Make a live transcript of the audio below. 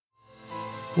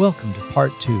Welcome to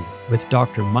Part 2 with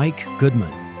Dr. Mike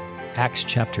Goodman, Acts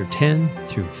chapter 10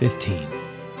 through 15.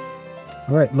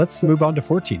 All right, let's move on to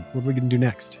 14. What are we going to do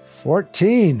next?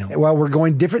 14. Well, we're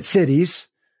going different cities.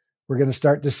 We're going to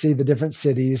start to see the different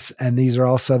cities, and these are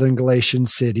all southern Galatian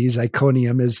cities.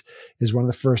 Iconium is one of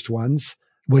the first ones.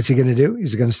 What's he going to do?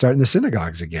 He's going to start in the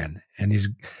synagogues again, and he's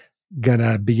going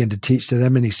to begin to teach to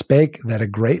them. And he spake that a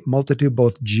great multitude,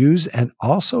 both Jews and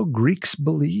also Greeks,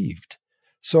 believed.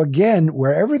 So again,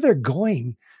 wherever they're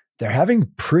going, they're having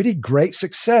pretty great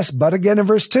success. But again, in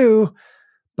verse 2,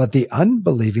 but the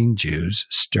unbelieving Jews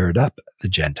stirred up the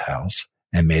Gentiles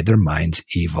and made their minds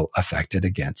evil affected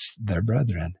against their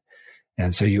brethren.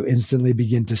 And so you instantly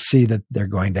begin to see that they're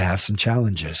going to have some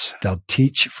challenges. They'll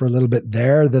teach for a little bit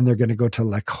there. Then they're going to go to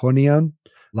Lycaonia,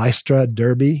 Lystra,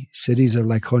 Derbe, cities of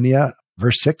Lycaonia.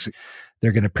 Verse 6,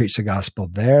 they're going to preach the gospel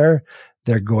there.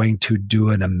 They're going to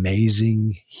do an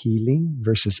amazing healing,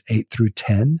 verses 8 through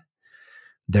 10.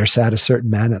 There sat a certain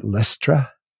man at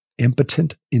Lystra,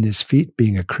 impotent in his feet,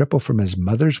 being a cripple from his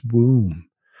mother's womb,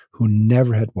 who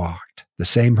never had walked. The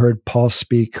same heard Paul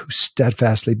speak, who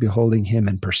steadfastly beholding him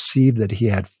and perceived that he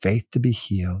had faith to be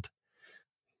healed,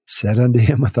 said unto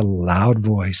him with a loud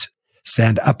voice,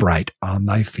 stand upright on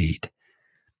thy feet.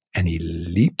 And he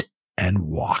leaped and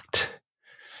walked.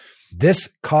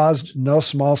 This caused no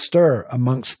small stir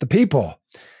amongst the people.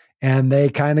 And they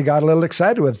kind of got a little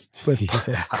excited with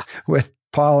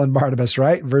Paul and Barnabas,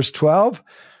 right? Verse 12,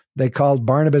 they called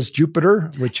Barnabas Jupiter,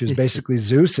 which is basically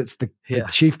Zeus. It's the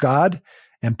chief god.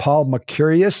 And Paul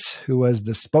Mercurius, who was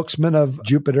the spokesman of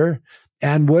Jupiter,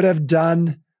 and would have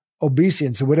done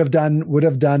obeisance, would have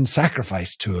done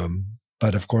sacrifice to him.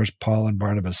 But of course, Paul and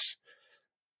Barnabas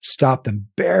stopped them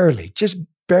just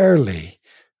barely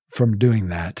from doing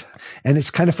that. And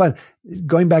it's kind of fun.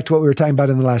 Going back to what we were talking about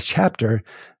in the last chapter,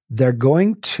 they're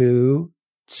going to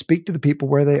speak to the people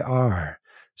where they are.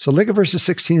 So look at verses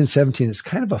 16 and 17. It's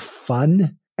kind of a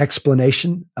fun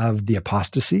explanation of the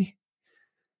apostasy.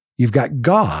 You've got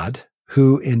God,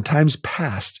 who in times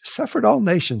past suffered all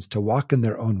nations to walk in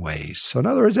their own ways. So in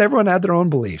other words, everyone had their own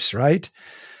beliefs, right?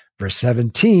 Verse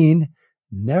 17,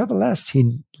 nevertheless,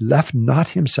 he left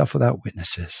not himself without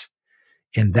witnesses.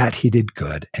 In that he did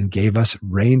good and gave us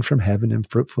rain from heaven and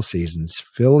fruitful seasons,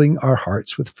 filling our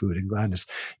hearts with food and gladness.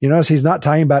 You notice he's not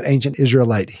talking about ancient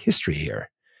Israelite history here.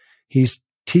 He's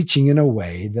teaching in a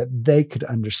way that they could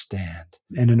understand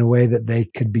and in a way that they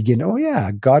could begin, oh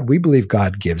yeah, God, we believe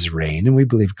God gives rain and we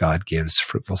believe God gives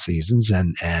fruitful seasons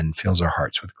and fills our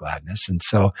hearts with gladness. And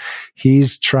so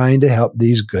he's trying to help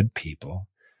these good people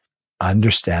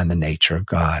understand the nature of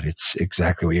God. It's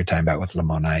exactly what you're talking about with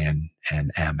Lamoni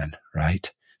and Ammon,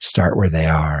 right? Start where they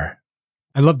are.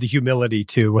 I love the humility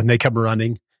too when they come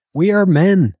running. We are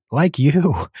men like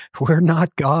you. We're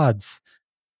not gods.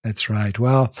 That's right.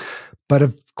 Well, but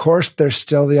of course, there's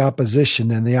still the opposition,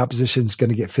 and the opposition is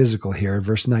going to get physical here.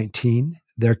 Verse 19,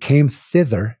 there came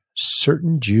thither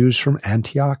certain Jews from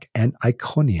Antioch and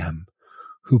Iconium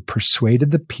who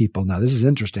persuaded the people. Now, this is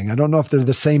interesting. I don't know if they're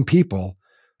the same people,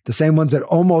 the same ones that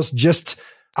almost just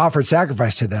offered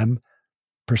sacrifice to them,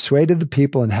 persuaded the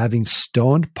people, and having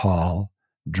stoned Paul,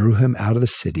 drew him out of the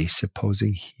city,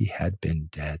 supposing he had been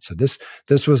dead. So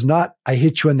this was not, I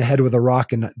hit you in the head with a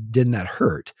rock and didn't that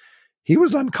hurt? He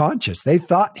was unconscious. They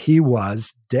thought he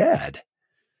was dead.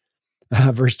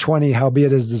 Verse 20,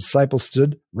 howbeit as the disciples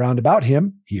stood round about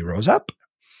him, he rose up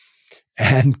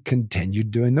and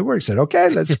continued doing the work. Said, okay,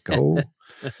 let's go.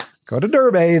 Go to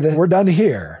Derbe, we're done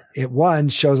here. It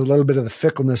shows a little bit of the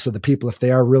fickleness of the people if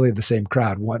they are really the same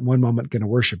crowd. One moment going to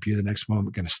worship you, the next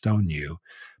moment going to stone you.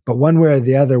 But one way or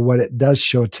the other, what it does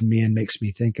show to me and makes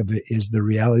me think of it is the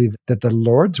reality that the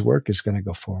Lord's work is going to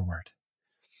go forward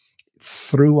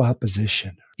through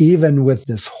opposition. Even with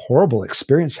this horrible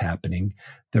experience happening,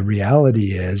 the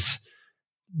reality is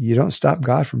you don't stop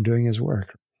God from doing his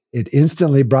work. It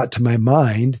instantly brought to my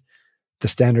mind the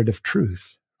standard of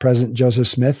truth. Prophet Joseph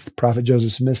Smith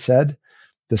said,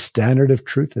 the standard of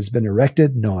truth has been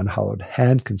erected. No unhallowed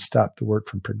hand can stop the work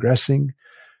from progressing.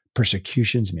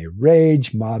 Persecutions may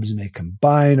rage, mobs may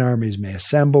combine, armies may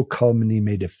assemble, calumny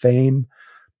may defame,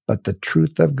 but the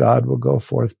truth of God will go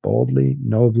forth boldly,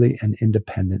 nobly, and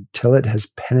independent till it has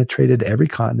penetrated every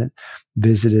continent,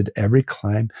 visited every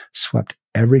clime, swept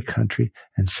every country,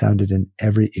 and sounded in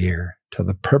every ear, till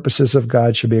the purposes of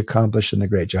God shall be accomplished, and the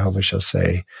great Jehovah shall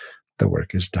say, the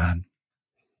work is done.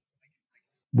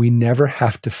 We never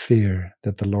have to fear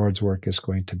that the Lord's work is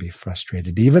going to be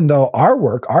frustrated, even though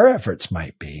our efforts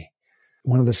might be.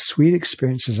 One of the sweet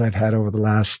experiences I've had over the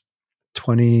last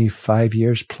 25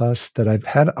 years plus that I've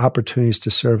had opportunities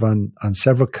to serve on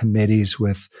several committees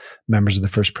with members of the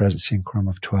First Presidency and Quorum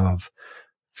of 12,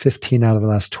 15 out of the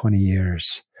last 20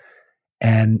 years.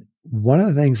 And one of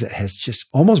the things that has just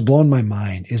almost blown my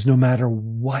mind is no matter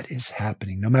what is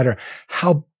happening, no matter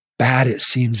how bad it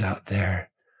seems out there,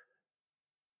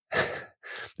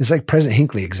 it's like President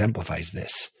Hinckley exemplifies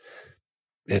this.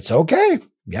 It's okay.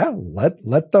 Yeah,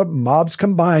 let the mobs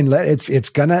combine.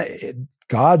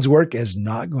 God's work is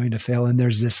not going to fail. And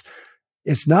there's this,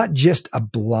 it's not just a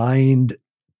blind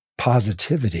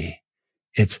positivity.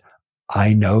 It's,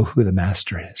 I know who the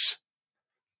master is.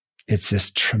 It's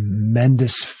this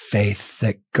tremendous faith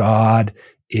that God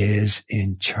is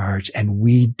in charge, and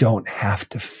we don't have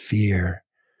to fear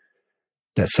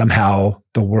that somehow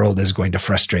the world is going to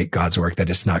frustrate God's work, that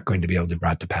it's not going to be able to be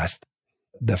brought to pass.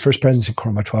 The First Presidency and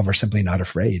Quorum of 12 are simply not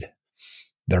afraid.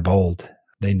 They're bold.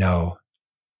 They know.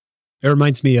 It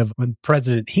reminds me of when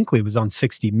President Hinckley was on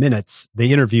 60 Minutes. They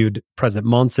interviewed President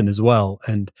Monson as well.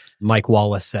 And Mike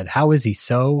Wallace said, how is he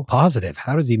so positive?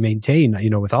 How does he maintain,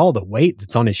 with all the weight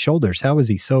that's on his shoulders, how is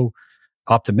he so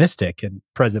optimistic? And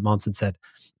President Monson said,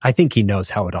 I think he knows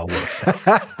how it all works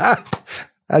out.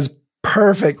 That's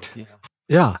perfect.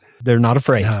 Yeah. They're not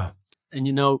afraid. No.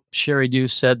 And Sherry Dew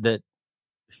said that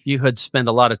if you had spent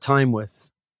a lot of time with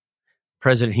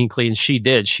President Hinckley, and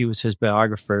she was his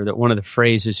biographer, that one of the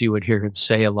phrases you would hear him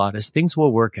say a lot is things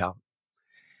will work out.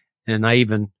 And I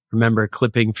even remember a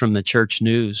clipping from the church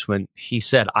news when he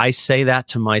said, I say that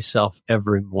to myself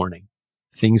every morning.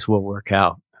 Things will work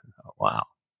out. Oh, wow.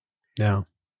 Yeah.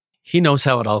 He knows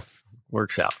how it all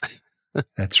works out.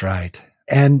 That's right.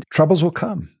 And troubles will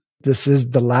come. This is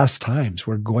the last times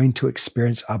we're going to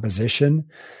experience opposition.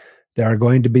 There are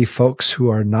going to be folks who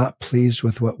are not pleased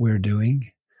with what we're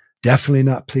doing. Definitely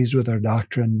not pleased with our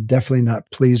doctrine, definitely not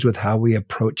pleased with how we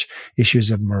approach issues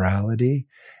of morality.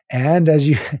 And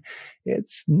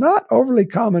it's not overly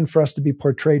common for us to be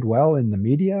portrayed well in the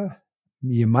media.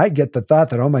 You might get the thought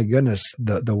that, oh my goodness,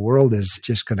 the world is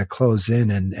just going to close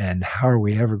in and how are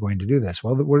we ever going to do this?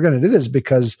 Well, we're going to do this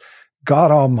because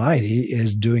God Almighty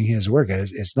is doing his work.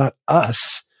 It's not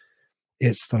us,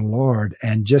 it's the Lord.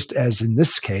 And just as in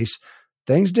this case,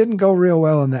 things didn't go real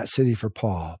well in that city for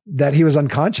Paul, that he was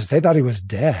unconscious. They thought he was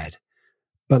dead.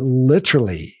 But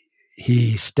literally,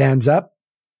 he stands up,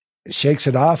 shakes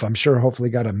it off. I'm sure hopefully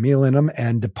got a meal in him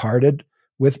and departed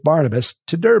with Barnabas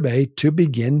to Derbe to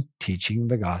begin teaching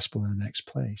the gospel in the next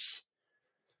place.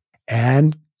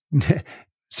 And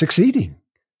succeeding.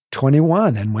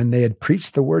 21. And when they had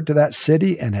preached the word to that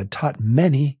city and had taught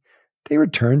many, they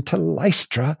returned to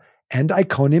Lystra and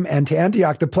Iconium and to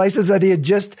Antioch, the places that he had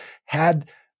just had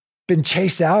been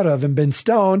chased out of and been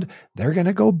stoned. They're going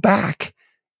to go back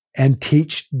and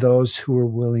teach those who are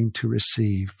willing to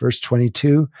receive. Verse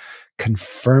 22,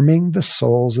 confirming the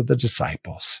souls of the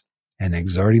disciples and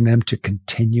exhorting them to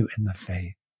continue in the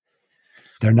faith.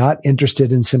 They're not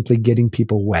interested in simply getting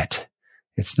people wet.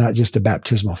 It's not just a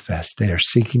baptismal fest. They are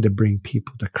seeking to bring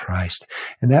people to Christ.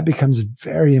 And that becomes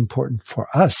very important for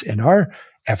us in our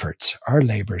efforts, our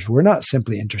labors. We're not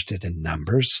simply interested in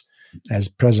numbers. As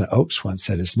President Oakes once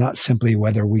said, it's not simply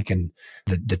whether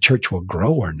the church will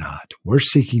grow or not. We're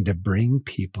seeking to bring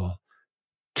people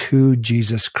to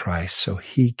Jesus Christ so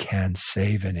he can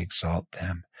save and exalt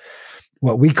them.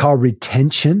 What we call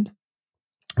retention,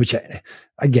 which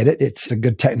I get it, it's a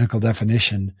good technical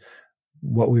definition.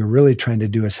 What we're really trying to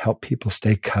do is help people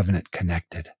stay covenant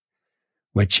connected,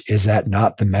 which is that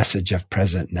not the message of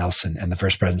President Nelson and the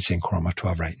First Presidency and Quorum of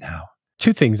 12 right now?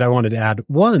 Two things I wanted to add.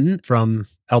 One from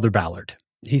Elder Ballard.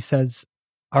 He says,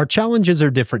 our challenges are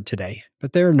different today,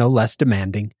 but they are no less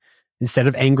demanding. Instead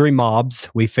of angry mobs,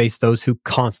 we face those who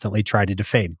constantly try to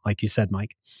defame, like you said,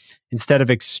 Mike. Instead of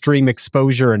extreme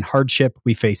exposure and hardship,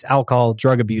 we face alcohol,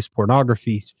 drug abuse,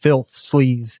 pornography, filth,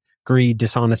 sleaze, greed,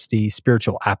 dishonesty,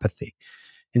 spiritual apathy.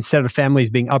 Instead of families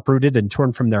being uprooted and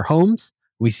torn from their homes,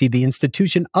 we see the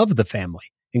institution of the family,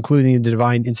 including the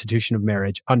divine institution of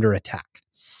marriage, under attack.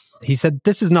 He said,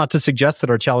 this is not to suggest that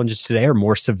our challenges today are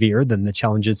more severe than the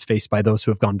challenges faced by those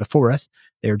who have gone before us.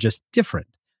 They are just different.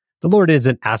 The Lord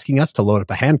isn't asking us to load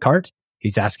up a handcart.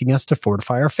 He's asking us to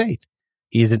fortify our faith.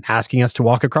 He isn't asking us to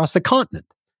walk across the continent.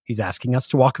 He's asking us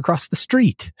to walk across the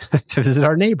street to visit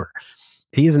our neighbor.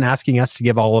 He isn't asking us to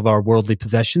give all of our worldly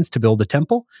possessions to build a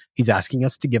temple. He's asking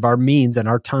us to give our means and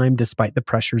our time, despite the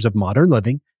pressures of modern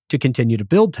living, to continue to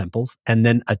build temples and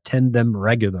then attend them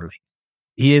regularly.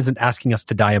 He isn't asking us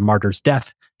to die a martyr's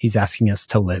death. He's asking us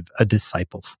to live a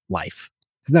disciple's life.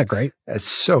 Isn't that great? That's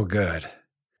so good.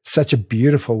 Such a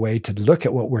beautiful way to look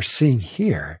at what we're seeing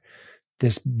here.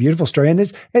 this beautiful story. And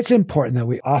it's important that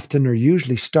we often or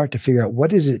usually start to figure out what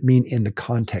does it mean in the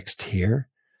context here.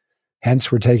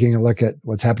 Hence, we're taking a look at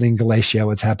what's happening in Galatia,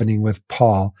 what's happening with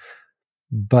Paul.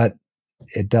 But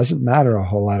it doesn't matter a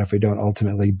whole lot if we don't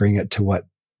ultimately bring it to what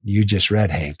you just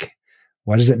read, Hank.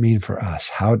 What does it mean for us?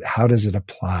 How does it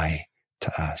apply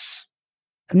to us?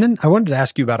 And then I wanted to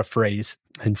ask you about a phrase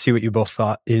and see what you both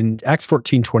thought. In Acts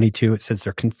 14:22, it says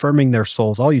they're confirming their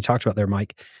souls. All you talked about there,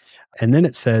 Mike. And then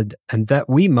it said, and that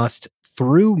we must,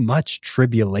 through much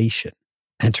tribulation,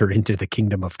 enter into the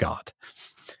kingdom of God.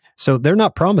 So they're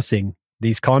not promising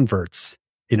these converts,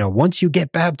 once you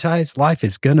get baptized, life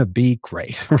is going to be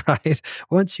great, right?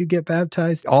 Once you get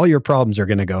baptized, all your problems are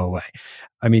going to go away.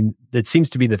 I mean, it seems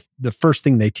to be the first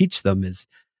thing they teach them is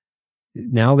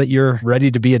now that you're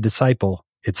ready to be a disciple,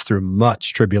 it's through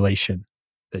much tribulation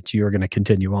that you're going to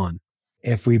continue on.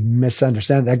 If we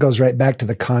misunderstand, that goes right back to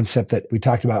the concept that we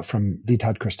talked about from D.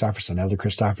 Todd Christofferson, Elder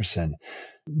Christofferson.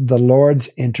 The Lord's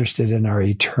interested in our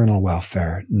eternal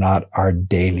welfare, not our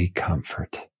daily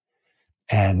comfort.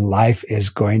 And life is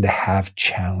going to have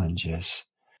challenges.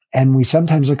 And we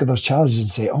sometimes look at those challenges and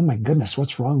say, oh my goodness,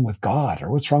 what's wrong with God?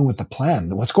 Or what's wrong with the plan?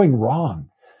 What's going wrong?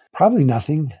 Probably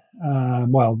nothing.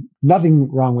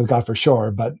 Nothing wrong with God for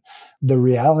sure. But the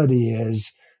reality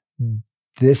is,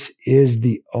 this is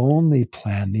the only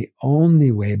plan, the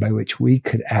only way by which we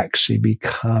could actually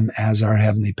become as our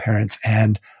heavenly parents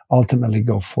and ultimately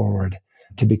go forward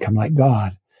to become like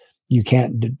God. You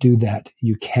can't do that.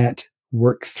 You can't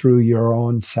work through your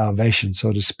own salvation,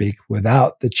 so to speak,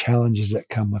 without the challenges that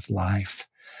come with life.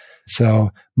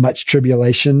 So much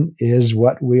tribulation is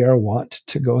what we are wont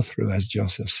to go through, as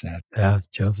Joseph said. Yeah,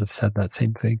 Joseph said that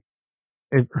same thing.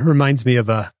 It reminds me of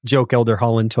a joke Elder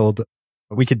Holland told.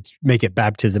 We could make it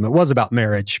baptism. It was about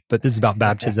marriage, but this is about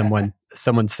baptism when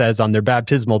someone says on their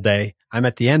baptismal day, I'm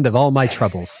at the end of all my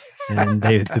troubles. And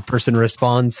the person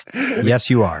responds, yes,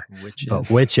 you are.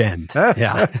 Which end?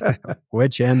 Yeah.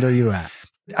 Which end are you at?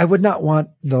 I would not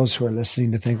want those who are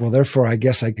listening to think, well, therefore, I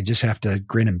guess I could just have to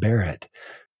grin and bear it.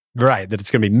 Right. That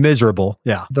it's going to be miserable.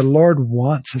 Yeah. The Lord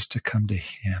wants us to come to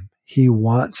Him. He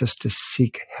wants us to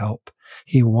seek help.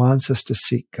 He wants us to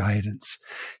seek guidance.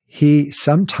 He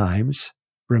sometimes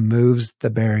removes the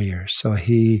barrier. So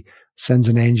He sends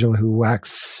an angel who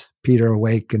whacks Peter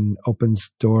awake and opens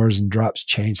doors and drops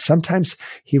change. Sometimes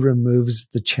He removes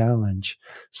the challenge.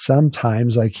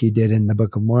 Sometimes, like He did in the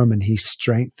Book of Mormon, He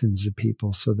strengthens the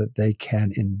people so that they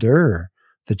can endure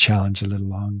the challenge a little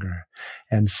longer.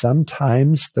 And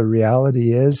sometimes the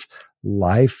reality is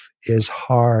life is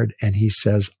hard and He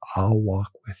says, I'll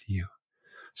walk with you.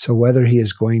 So whether He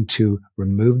is going to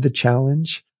remove the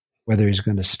challenge, whether He's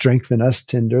going to strengthen us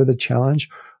to endure the challenge,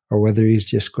 or whether He's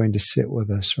just going to sit with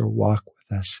us or walk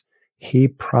with us, He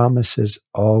promises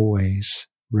always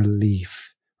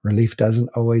relief. Relief doesn't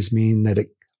always mean that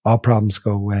all problems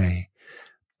go away,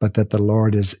 but that the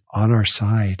Lord is on our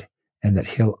side and that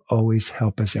He'll always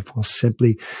help us if we'll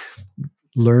simply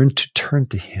learn to turn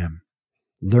to Him,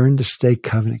 learn to stay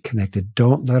covenant connected.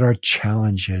 Don't let our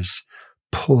challenges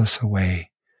pull us away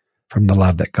from the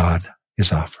love that God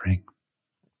is offering.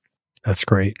 That's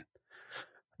great.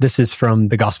 This is from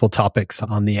the Gospel Topics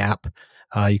on the app.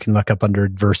 You can look up under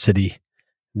adversity.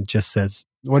 It just says,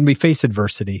 when we face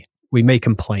adversity, we may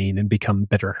complain and become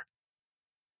bitter.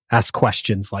 Ask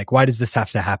questions like, why does this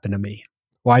have to happen to me?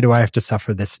 Why do I have to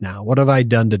suffer this now? What have I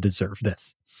done to deserve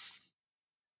this?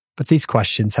 But these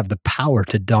questions have the power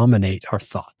to dominate our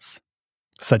thoughts.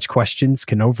 Such questions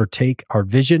can overtake our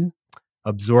vision,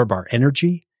 absorb our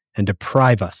energy, and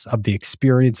deprive us of the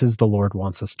experiences the Lord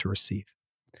wants us to receive.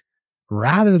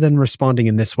 Rather than responding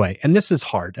in this way, and this is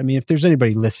hard. I mean, if there's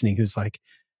anybody listening who's like,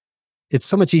 it's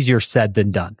so much easier said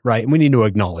than done, right? And we need to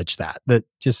acknowledge that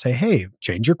just say, hey,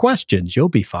 change your questions. You'll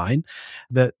be fine.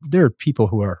 That there are people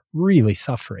who are really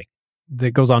suffering.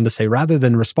 That goes on to say, rather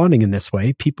than responding in this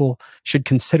way, people should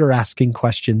consider asking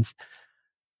questions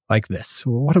like this.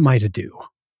 Well, what am I to do?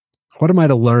 What am I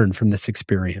to learn from this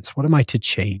experience? What am I to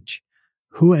change?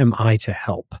 Who am I to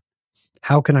help?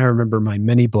 How can I remember my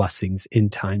many blessings in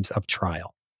times of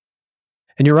trial?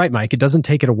 And you're right, Mike, it doesn't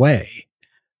take it away,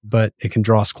 but it can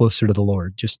draw us closer to the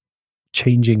Lord, just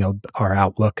changing our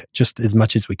outlook just as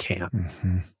much as we can.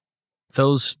 Mm-hmm.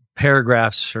 Those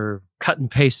paragraphs are cut and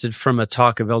pasted from a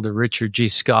talk of Elder Richard G.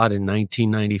 Scott in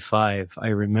 1995. I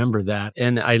remember that.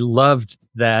 And I loved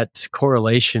that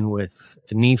correlation with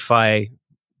the Nephi.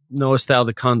 Knowest thou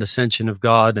the condescension of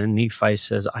God? And Nephi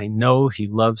says, I know He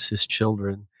loves His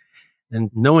children. And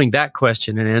knowing that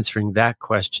question and answering that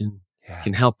question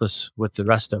can help us with the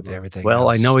rest of it. Well,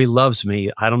 else. I know He loves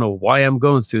me. I don't know why I'm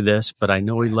going through this, but I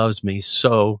know He loves me.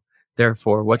 So there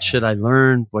for? What should I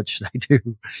learn? What should I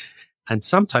do? And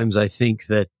sometimes I think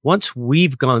that once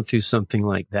we've gone through something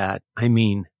like that, I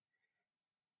mean,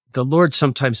 the Lord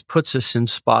sometimes puts us in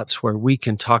spots where we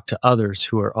can talk to others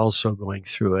who are also going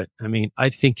through it. I mean, I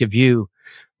think of you,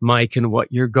 Mike, and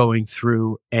what you're going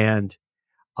through, and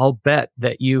I'll bet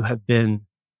that you have been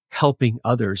helping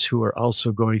others who are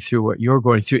also going through what you're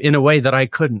going through in a way that I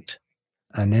couldn't.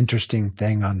 An interesting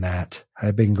thing on that.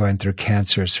 I've been going through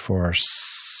cancers for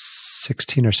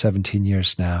 16 or 17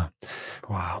 years now.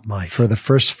 Wow, Mike. For the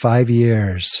first 5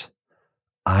 years,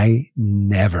 I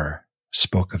never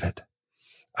spoke of it.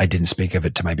 I didn't speak of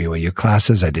it to my BYU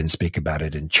classes. I didn't speak about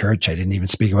it in church. I didn't even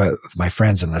speak about it with my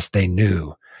friends unless they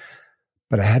knew.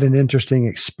 But I had an interesting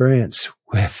experience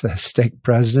with the stake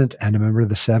president and a member of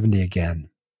the 70 again,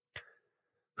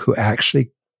 who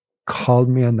actually called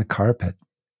me on the carpet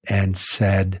and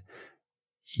said,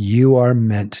 "You are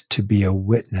meant to be a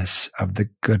witness of the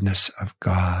goodness of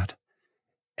God.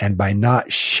 And by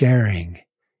not sharing,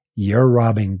 you're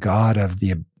robbing God of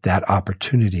that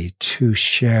opportunity to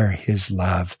share his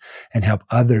love and help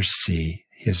others see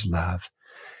his love."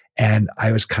 And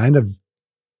I was kind of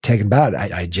taken back.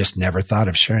 I just never thought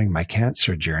of sharing my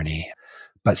cancer journey.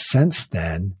 But since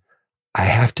then, I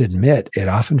have to admit, it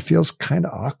often feels kind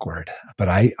of awkward, but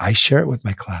I share it with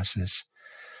my classes.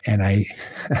 And I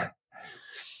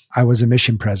was a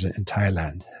mission president in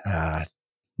Thailand,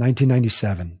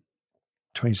 1997,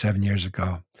 27 years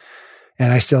ago.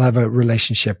 And I still have a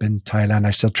relationship in Thailand.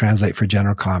 I still translate for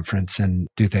General Conference and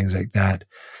do things like that.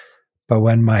 But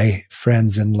when my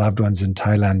friends and loved ones in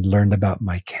Thailand learned about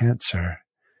my cancer,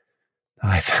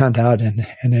 I found out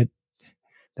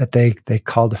that they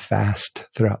called a fast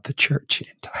throughout the church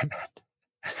in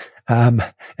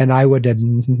Thailand. And I would have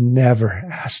never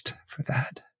asked for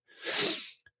that.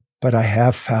 But I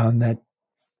have found that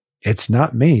it's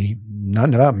not me,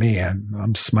 not about me.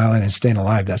 I'm smiling and staying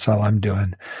alive. That's all I'm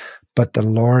doing. But the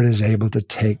Lord is able to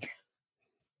take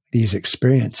these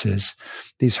experiences,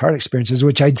 these hard experiences,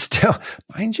 which I'd still,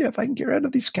 mind you, if I can get rid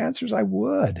of these cancers, I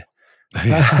would.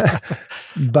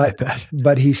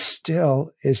 But he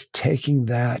still is taking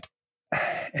that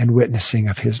and witnessing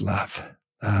of his love.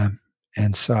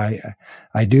 And so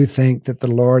I do think that the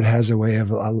Lord has a way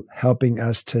of helping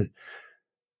us to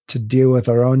deal with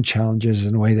our own challenges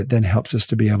in a way that then helps us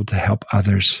to be able to help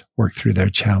others work through their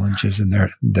challenges and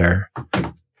their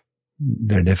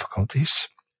difficulties.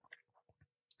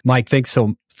 Mike, thanks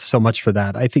so much for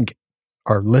that. I think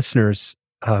our listeners,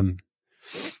 I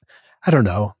don't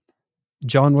know,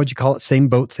 John, what'd you call it? Same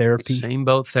boat therapy? Same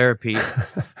boat therapy.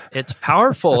 It's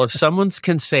powerful. If someone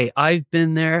can say, I've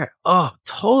been there,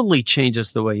 totally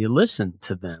changes the way you listen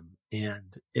to them.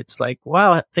 And it's like,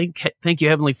 wow, thank you,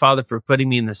 Heavenly Father, for putting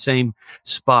me in the same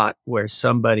spot where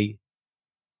somebody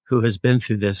who has been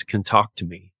through this can talk to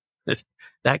me.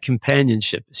 That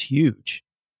companionship is huge.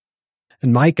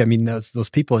 And Mike, I mean, those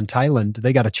people in Thailand,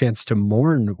 they got a chance to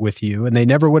mourn with you, and they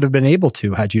never would have been able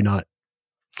to had you not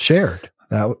shared.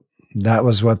 That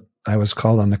was what I was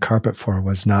called on the carpet for,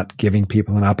 was not giving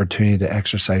people an opportunity to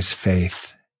exercise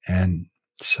faith. And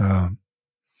so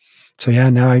yeah,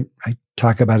 now I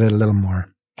talk about it a little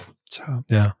more. So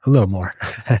yeah, a little more.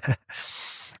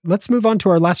 Let's move on to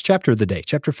our last chapter of the day,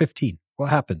 chapter 15. What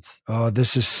happens? Oh,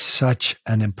 this is such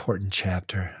an important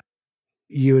chapter.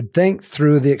 You would think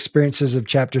through the experiences of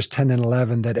chapters 10 and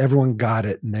 11 that everyone got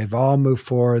it and they've all moved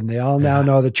forward and they all now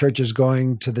know the church is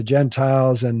going to the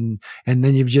Gentiles. And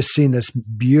then you've just seen this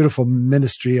beautiful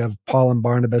ministry of Paul and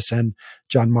Barnabas and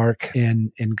John Mark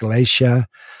in Galatia.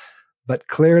 But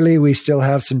clearly we still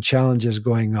have some challenges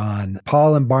going on.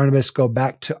 Paul and Barnabas go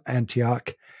back to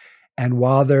Antioch. And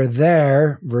while they're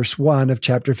there, verse 1 of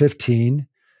chapter 15,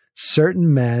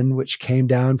 certain men which came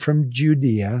down from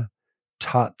Judea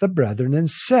taught the brethren and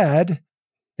said,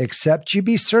 except you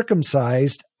be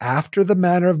circumcised after the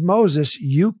manner of Moses,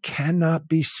 you cannot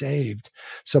be saved.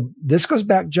 So this goes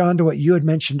back, John, to what you had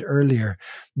mentioned earlier.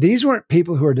 These weren't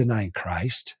people who were denying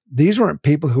Christ. These weren't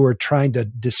people who were trying to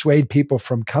dissuade people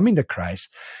from coming to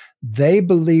Christ. They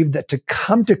believed that to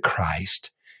come to Christ,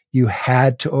 you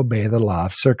had to obey the law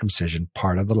of circumcision,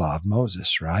 part of the law of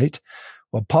Moses, right?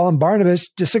 Well, Paul and Barnabas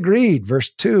disagreed.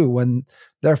 Verse 2, when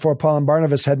therefore Paul and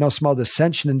Barnabas had no small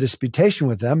dissension and disputation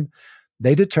with them,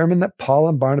 they determined that Paul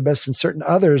and Barnabas and certain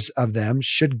others of them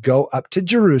should go up to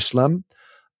Jerusalem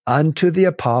unto the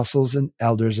apostles and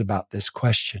elders about this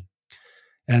question.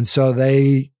 And so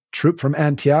they trooped from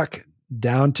Antioch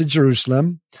down to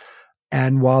Jerusalem.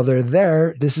 And while they're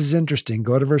there, this is interesting.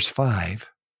 Go to verse 5.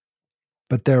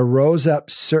 But there rose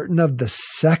up certain of the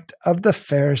sect of the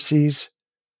Pharisees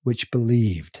which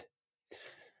believed.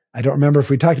 I don't remember if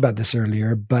we talked about this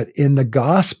earlier, but in the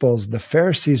Gospels, the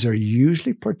Pharisees are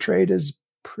usually portrayed as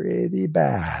pretty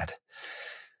bad.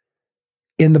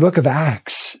 In the book of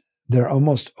Acts, they're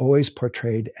almost always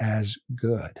portrayed as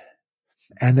good.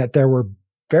 And that there were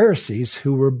Pharisees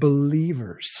who were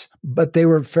believers, but they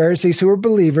were Pharisees who were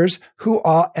believers who,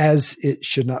 as it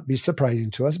should not be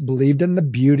surprising to us, believed in the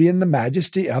beauty and the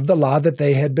majesty of the law that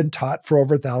they had been taught for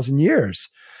over 1,000 years.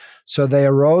 So they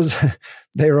rose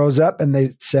up and they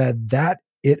said that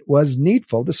it was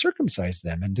needful to circumcise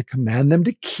them and to command them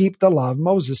to keep the law of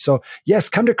Moses. So yes,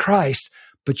 come to Christ,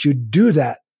 but you do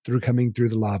that through coming through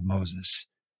the law of Moses.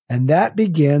 And that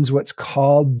begins what's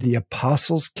called the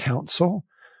Apostles' Council.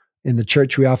 In the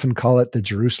church, we often call it the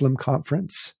Jerusalem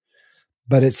Conference.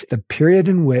 But it's the period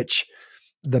in which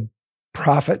the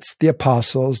prophets, the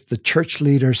apostles, the church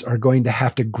leaders are going to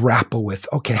have to grapple with,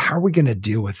 okay, how are we going to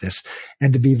deal with this?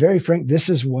 And to be very frank, this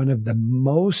is one of the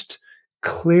most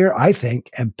clear, I think,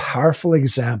 and powerful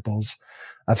examples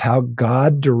of how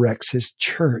God directs his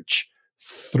church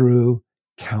through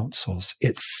councils.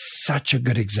 It's such a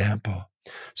good example.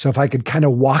 So if I could kind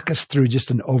of walk us through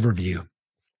just an overview.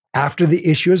 After the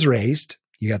issue is raised,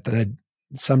 you got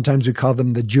sometimes we call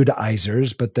them the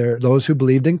Judaizers, but they're those who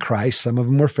believed in Christ. Some of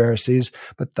them were Pharisees,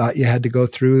 but thought you had to go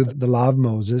through the law of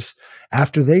Moses.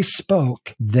 After they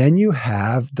spoke, then you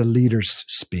have the leaders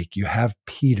speak. You have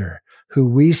Peter, who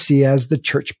we see as the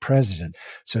church president.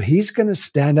 So he's going to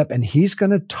stand up and he's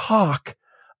going to talk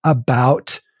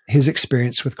about his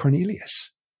experience with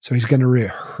Cornelius. So he's going to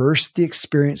rehearse the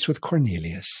experience with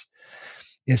Cornelius.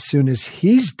 As soon as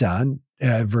he's done,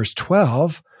 verse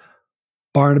 12,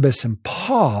 Barnabas and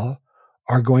Paul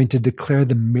are going to declare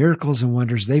the miracles and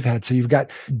wonders they've had. So you've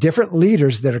got different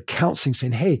leaders that are counseling,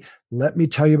 saying, hey, let me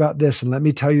tell you about this and let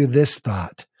me tell you this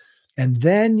thought. And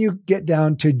then you get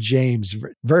down to James,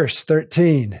 verse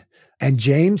 13. And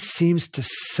James seems to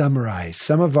summarize.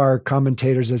 Some of our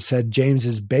commentators have said James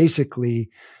is basically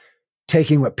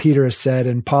taking what Peter has said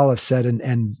and Paul have said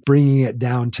and bringing it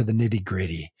down to the nitty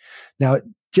gritty. Now,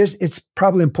 it's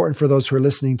probably important for those who are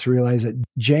listening to realize that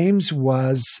James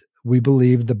was, we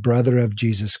believe, the brother of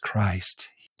Jesus Christ.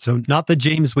 So not the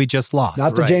James we just lost.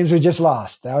 Not the James we just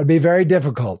lost. That would be very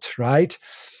difficult, right?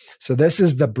 So this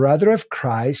is the brother of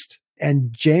Christ.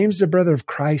 And James, the brother of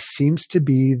Christ, seems to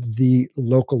be the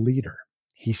local leader.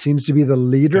 He seems to be the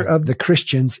leader of the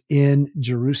Christians in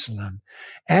Jerusalem.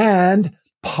 And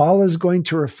Paul is going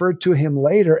to refer to him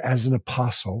later as an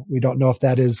apostle. We don't know if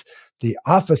that is the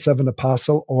office of an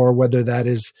apostle or whether that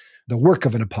is the work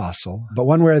of an apostle. But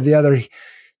one way or the other,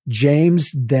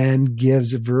 James then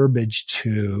gives verbiage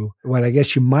to what I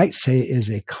guess you might say is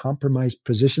a compromised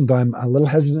position, though I'm a little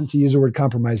hesitant to use the word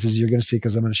compromise, as you're going to see,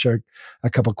 because I'm going to share a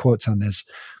couple quotes on this.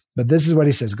 But this is what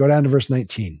he says. Go down to verse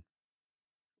 19.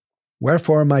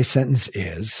 Wherefore my sentence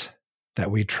is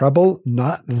that we trouble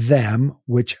not them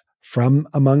which from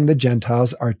among the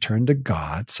Gentiles are turned to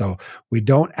God. So we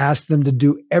don't ask them to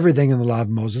do everything in the law of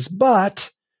Moses, but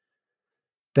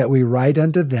that we write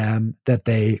unto them that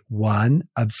they, 1,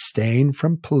 abstain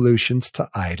from pollutions to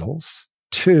idols,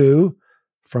 2,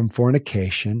 from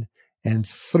fornication, and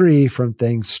 3, from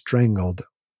things strangled,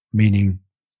 meaning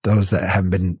those that have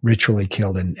been ritually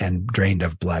killed and drained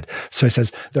of blood. So he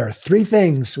says, there are 3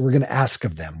 things we're going to ask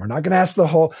of them. We're not going to ask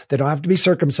they don't have to be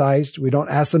circumcised. We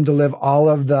don't ask them to live all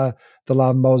of the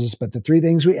law of Moses, but the 3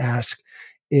 things we ask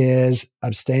is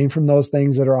abstain from those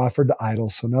things that are offered to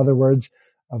idols. So in other words,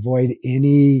 avoid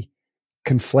any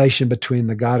conflation between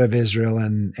the God of Israel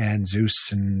and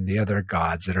Zeus and the other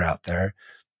gods that are out there.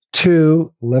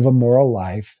 2, live a moral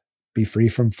life. Be free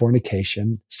from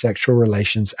fornication, sexual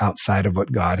relations outside of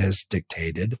what God has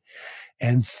dictated.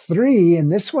 And 3,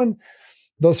 and this one,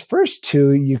 those first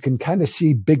 2, you can kind of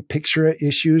see big picture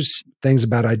issues, things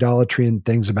about idolatry and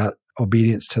things about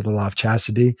obedience to the law of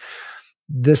chastity.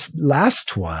 This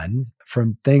last one,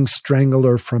 from things strangled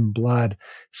or from blood,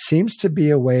 seems to be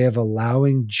a way of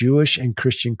allowing Jewish and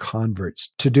Christian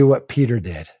converts to do what Peter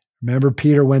did. Remember,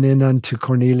 Peter went in unto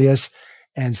Cornelius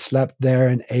and slept there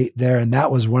and ate there. And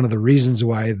that was one of the reasons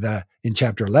why in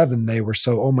chapter 11, they were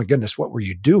so, oh my goodness, what were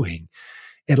you doing?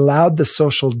 It allowed the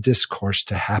social discourse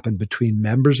to happen between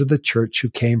members of the church who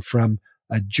came from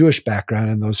a Jewish background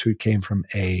and those who came from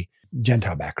a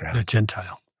Gentile background. A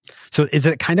Gentile. So is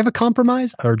it kind of a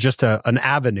compromise or just an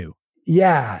avenue?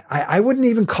 Yeah, I wouldn't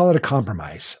even call it a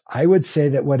compromise. I would say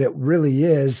that what it really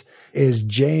is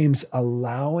James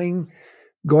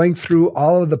going through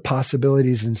all of the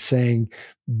possibilities and saying,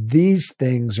 these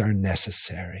things are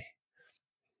necessary.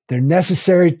 They're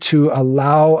necessary to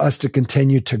allow us to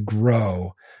continue to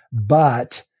grow,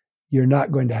 but you're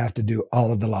not going to have to do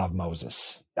all of the law of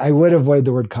Moses. I would avoid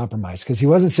the word compromise because he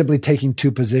wasn't simply taking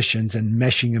two positions and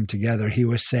meshing them together. He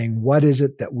was saying, what is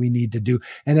it that we need to do?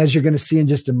 And as you're going to see in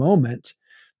just a moment,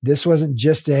 this wasn't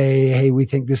just hey, we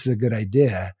think this is a good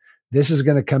idea. This is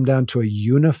going to come down to a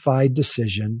unified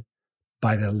decision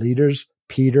by the leaders,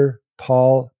 Peter,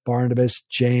 Paul, Barnabas,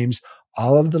 James,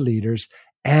 all of the leaders,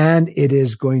 and it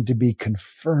is going to be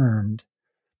confirmed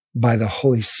by the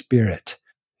Holy Spirit.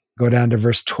 Go down to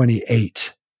verse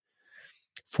 28.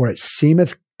 For it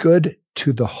seemeth good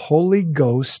to the Holy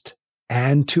Ghost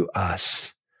and to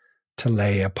us to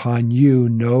lay upon you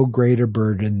no greater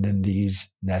burden than these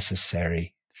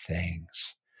necessary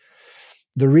things.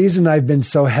 The reason I've been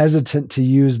so hesitant to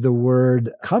use the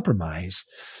word compromise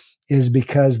is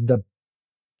because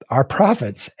our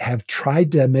prophets have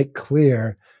tried to make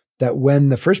clear that when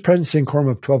the First Presidency and Quorum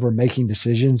of 12 were making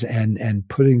decisions and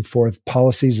putting forth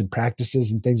policies and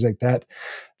practices and things like that,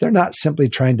 they're not simply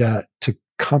trying to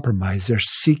compromise. They're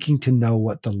seeking to know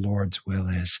what the Lord's will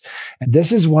is. And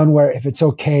this is one where, if it's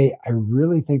okay, I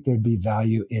really think there'd be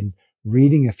value in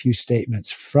reading a few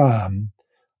statements from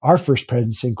our First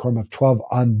Presidency and Quorum of 12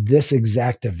 on this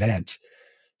exact event.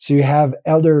 So you have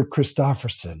Elder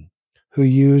Christofferson, who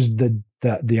used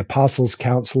the Apostles'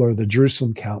 Council or the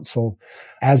Jerusalem Council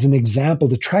as an example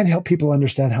to try and help people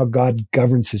understand how God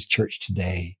governs his church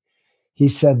today. He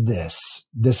said this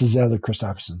is Elder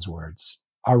Christofferson's words.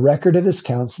 Our record of this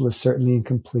council is certainly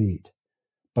incomplete,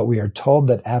 but we are told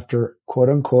that after, quote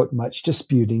unquote, much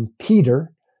disputing,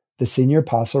 Peter, the senior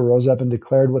apostle, rose up and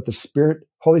declared what the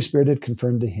Holy Spirit had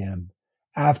confirmed to him.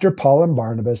 After Paul and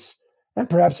Barnabas, and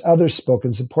perhaps others spoke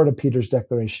in support of Peter's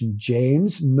declaration,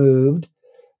 James moved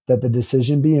that the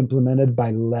decision be implemented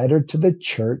by letter to the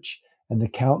church, and the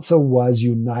council was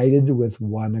united with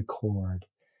one accord.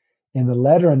 In the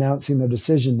letter announcing their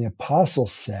decision, the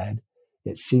apostles said,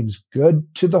 it seems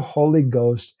good to the Holy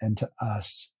Ghost and to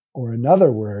us. Or in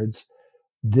other words,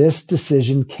 this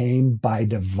decision came by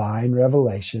divine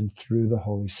revelation through the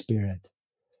Holy Spirit.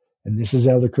 And this is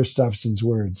Elder Christofferson's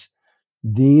words.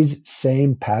 These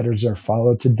same patterns are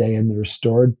followed today in the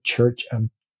restored Church of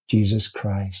Jesus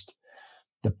Christ.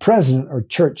 The president or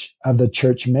church of the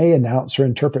church may announce or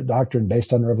interpret doctrine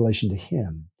based on revelation to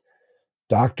him.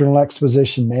 Doctrinal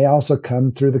exposition may also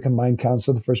come through the combined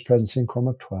council of the First Presidency and Quorum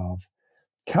of 12.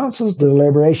 Council's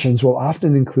deliberations will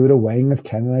often include a weighing of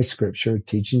canonized scripture,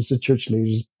 teachings to church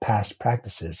leaders, past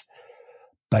practices.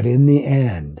 But in the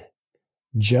end,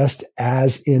 just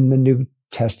as in the New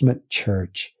Testament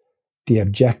church, the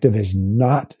objective is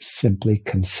not simply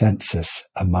consensus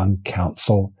among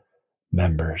council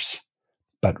members,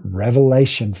 but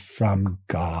revelation from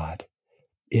God.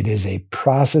 It is a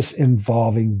process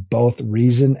involving both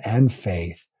reason and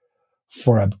faith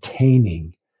for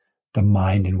obtaining the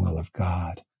mind and will of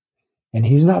God. And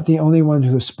he's not the only one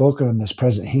who has spoken on this.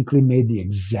 President Hinckley made the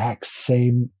exact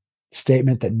same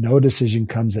statement that no decision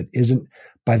comes that isn't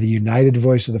by the united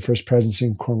voice of the First Presidency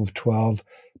and Quorum of 12,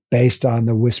 based on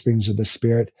the whisperings of the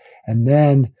Spirit. And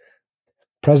then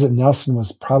President Nelson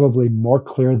was probably more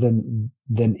clear than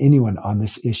anyone on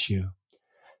this issue.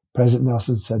 President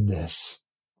Nelson said this,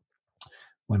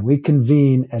 when we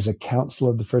convene as a council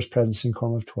of the First Presidency and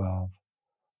Quorum of 12,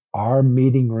 our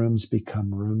meeting rooms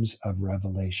become rooms of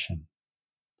revelation.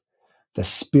 The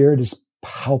Spirit is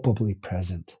palpably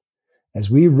present. As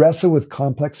we wrestle with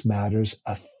complex matters,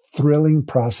 a thrilling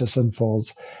process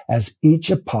unfolds as each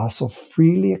apostle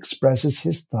freely expresses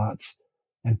his thoughts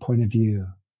and point of view.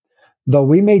 Though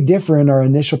we may differ in our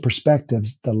initial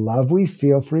perspectives, the love we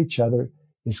feel for each other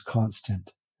is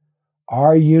constant.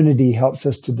 Our unity helps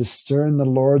us to discern the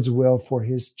Lord's will for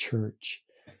his church.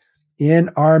 In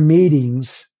our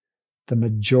meetings, the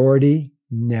majority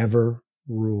never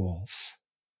rules.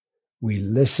 We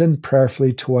listen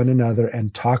prayerfully to one another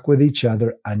and talk with each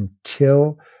other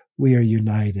until we are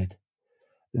united.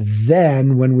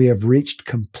 Then, when we have reached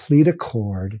complete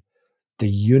accord, the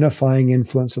unifying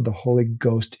influence of the Holy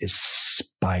Ghost is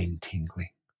spine-tingling.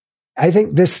 I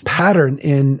think this pattern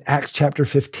in Acts chapter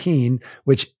 15,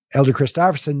 which Elder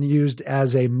Christofferson used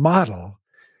as a model,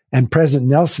 and President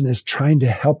Nelson is trying to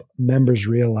help members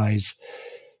realize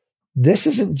this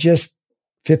isn't just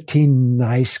 15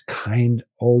 nice, kind,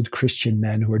 old Christian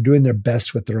men who are doing their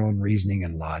best with their own reasoning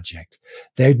and logic.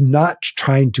 They're not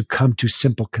trying to come to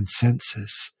simple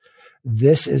consensus.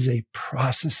 This is a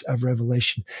process of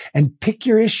revelation. And pick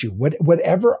your issue,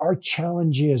 whatever our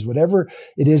challenge is, whatever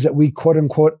it is that we, quote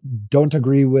unquote, don't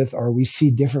agree with or we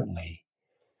see differently.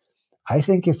 I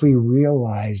think if we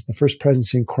realize the First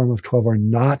Presidency and Quorum of 12 are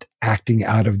not acting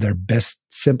out of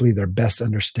simply their best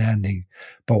understanding,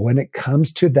 but when it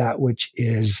comes to that which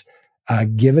is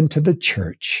given to the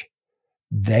church,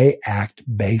 they act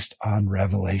based on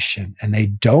revelation, and they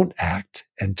don't act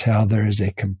until there is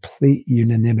a complete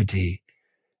unanimity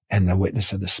and the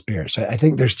witness of the Spirit. So I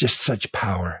think there's just such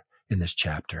power in this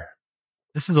chapter.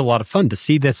 This is a lot of fun to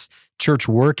see this church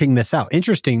working this out.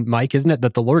 Interesting, Mike, isn't it,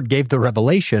 that the Lord gave the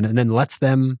revelation and then lets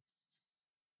them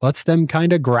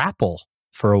kind of grapple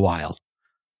for a while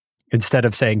instead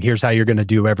of saying, here's how you're going to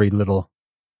do every little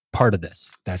part of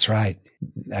this. That's right.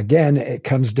 Again, it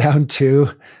comes down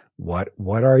to what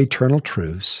are eternal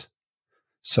truths.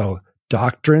 So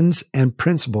doctrines and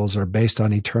principles are based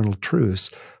on eternal truths.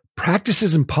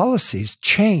 Practices and policies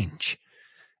change.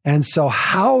 And so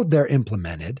how they're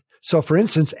implemented. So for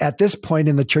instance, at this point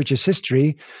in the church's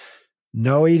history,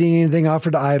 no eating anything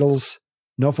offered to idols,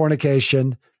 no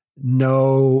fornication,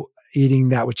 no eating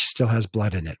that which still has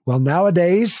blood in it. Well,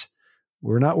 nowadays,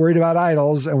 we're not worried about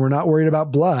idols and we're not worried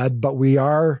about blood, but we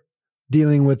are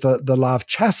dealing with the law of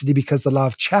chastity, because the law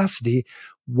of chastity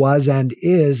was and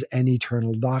is an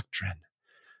eternal doctrine,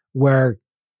 where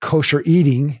kosher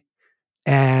eating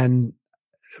and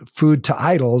food to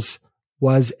idols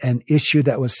was an issue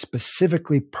that was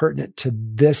specifically pertinent to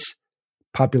this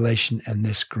population and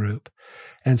this group.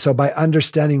 And so by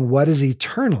understanding what is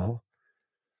eternal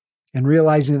and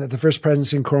realizing that the First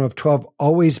Presidency and Quorum of 12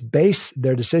 always base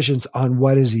their decisions on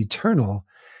what is eternal,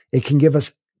 it can give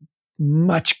us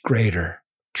much greater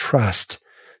trust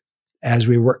as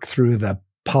we work through the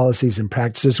policies and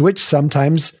practices, which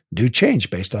sometimes do change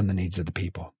based on the needs of the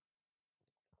people.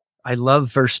 I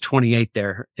love verse 28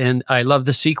 there, and I love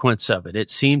the sequence of it. It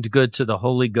seemed good to the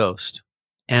Holy Ghost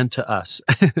and to us.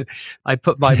 I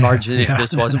put my margin.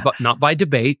 This wasn't not by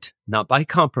debate, not by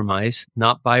compromise,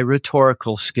 not by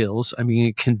rhetorical skills. I'm going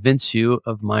to convince you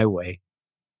of my way,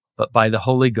 but by the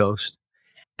Holy Ghost.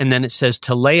 And then it says,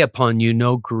 to lay upon you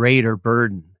no greater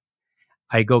burden.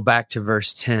 I go back to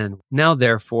verse 10. Now,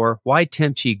 therefore, why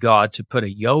tempt ye God to put a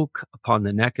yoke upon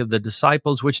the neck of the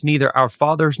disciples, which neither our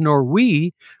fathers nor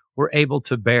we were able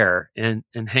to bear? And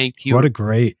Hank, what a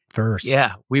great verse.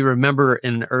 Yeah, we remember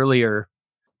in an earlier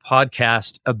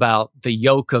podcast about the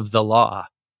yoke of the law.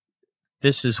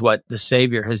 This is what the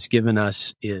Savior has given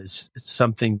us, is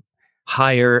something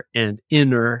higher and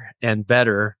inner and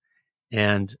better.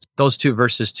 And those two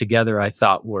verses together, I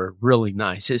thought, were really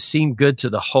nice. It seemed good to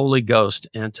the Holy Ghost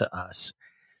and to us.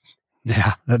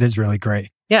 Yeah, that is really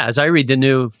great. Yeah, as I read the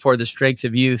new For the Strength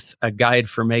of Youth, a guide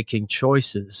for making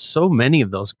choices, so many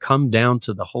of those come down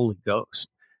to the Holy Ghost.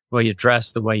 The way you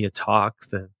dress, the way you talk,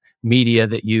 the media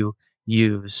that you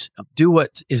use. Do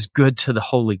what is good to the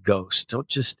Holy Ghost. Don't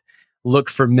just look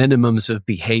for minimums of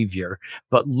behavior,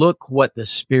 but look what the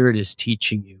Spirit is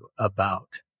teaching you about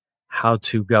how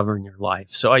to govern your life.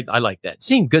 So I like that.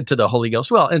 Seemed good to the Holy Ghost.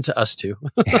 Well, and to us too.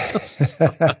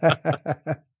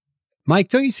 Mike,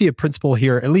 don't you see a principle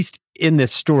here? At least in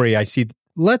this story, I see,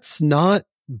 let's not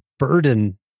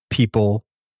burden people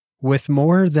with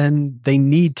more than they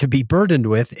need to be burdened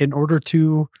with in order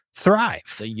to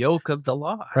thrive. The yoke of the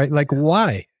law. Right? Like,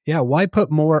 why? Yeah, why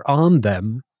put more on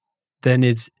them than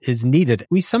is needed?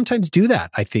 We sometimes do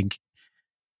that, I think.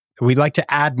 We like to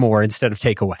add more instead of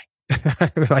take away.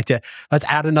 We like to, let's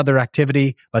add another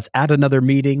activity, let's add another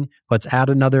meeting, let's add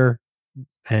another,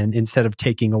 and instead of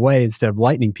taking away, instead of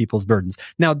lightening people's burdens.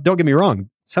 Now, don't get me wrong,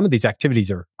 some of these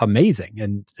activities are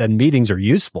amazing and meetings are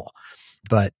useful,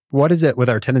 but what is it with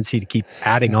our tendency to keep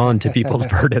adding on to people's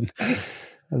burden?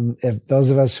 And if those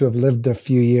of us who have lived a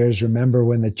few years remember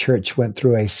when the church went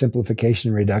through a simplification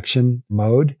and reduction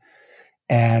mode,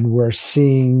 and we're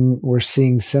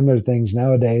seeing similar things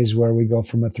nowadays where we go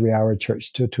from a 3-hour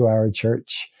church to a 2-hour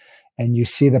church, and you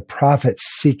see the prophets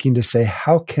seeking to say,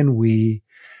 how can we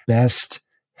best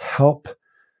help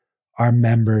our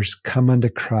members come unto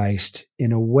Christ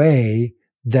in a way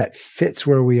that fits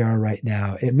where we are right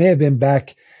now? It may have been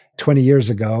back 20 years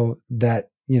ago that,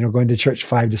 going to church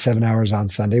 5 to 7 hours on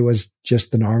Sunday was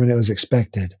just the norm and it was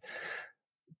expected.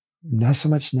 Not so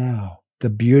much now. The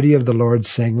beauty of the Lord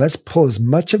saying, let's pull as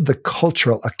much of the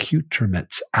cultural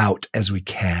accoutrements out as we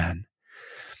can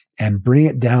and bring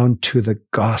it down to the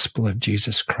gospel of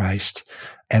Jesus Christ.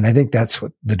 And I think that's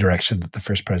what the direction that the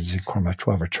First Presidency and Quorum of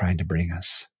 12 are trying to bring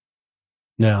us.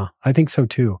 Yeah, I think so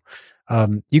too.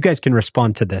 You guys can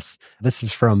respond to this. This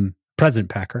is from President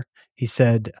Packer. He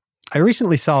said, I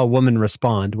recently saw a woman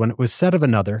respond when it was said of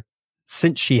another,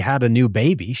 since she had a new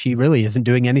baby, she really isn't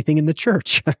doing anything in the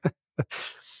church.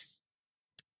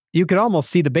 You could almost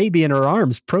see the baby in her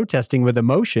arms protesting with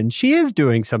emotion. She is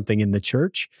doing something in the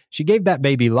church. She gave that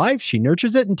baby life. She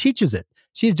nurtures it and teaches it.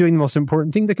 She's doing the most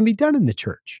important thing that can be done in the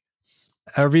church.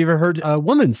 Have you ever heard a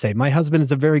woman say, my husband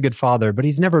is a very good father, but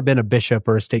he's never been a bishop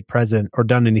or a stake president or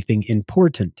done anything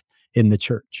important in the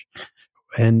church?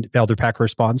 And Elder Packer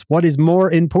responds, what is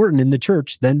more important in the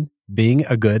church than being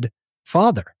a good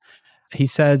father? He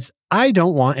says, I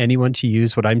don't want anyone to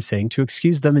use what I'm saying to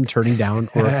excuse them in turning down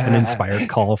or an inspired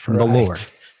call from the Lord.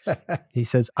 He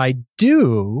says, I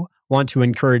do want to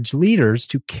encourage leaders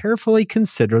to carefully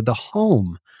consider the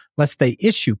home, lest they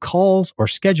issue calls or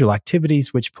schedule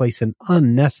activities which place an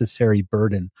unnecessary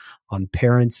burden on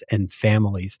parents and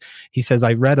families. He says,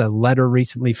 I read a letter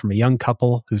recently from a young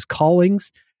couple whose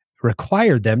callings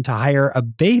required them to hire a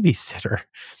babysitter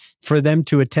for them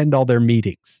to attend all their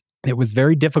meetings. It was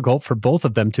very difficult for both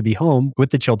of them to be home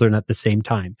with the children at the same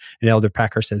time. And Elder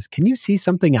Packer says, can you see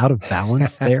something out of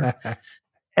balance there?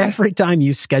 Every time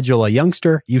you schedule a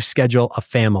youngster, you schedule a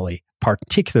family,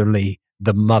 particularly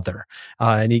the mother.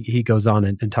 And he goes on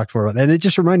and talks more about that. And it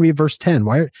just reminded me of verse 10.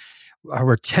 Why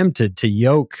we're tempted to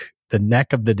yoke the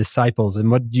neck of the disciples. And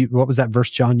what was that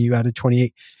verse, John, you added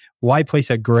 28? Why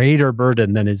place a greater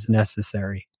burden than is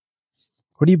necessary?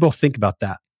 What do you both think about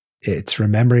that? It's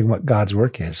remembering what God's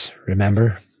work is.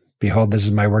 Remember, behold, this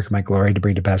is my work, my glory, to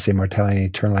bring to pass the immortality and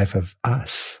eternal life of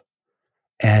us.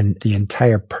 And the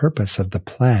entire purpose of the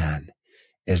plan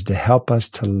is to help us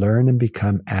to learn and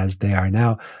become as they are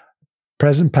now.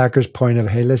 President Packer's point of,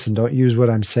 hey, listen, don't use what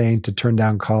I'm saying to turn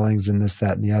down callings and this,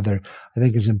 that, and the other, I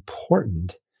think is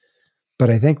important.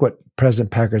 But I think what President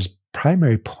Packer's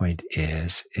primary point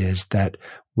is that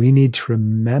we need to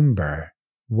remember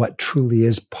what truly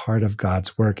is part of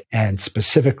God's work. And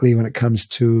specifically when it comes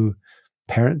to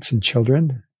parents and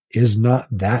children, is not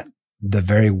that the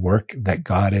very work that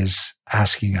God is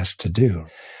asking us to do?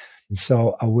 And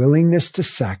so a willingness to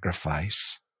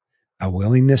sacrifice, a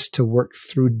willingness to work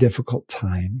through difficult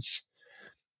times,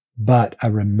 but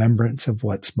a remembrance of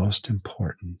what's most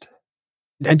important.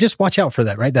 And just watch out for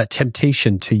that, right? That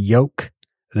temptation to yoke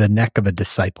the neck of a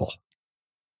disciple.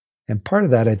 And part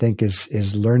of that, I think,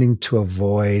 is learning to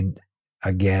avoid,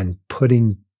 again,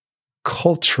 putting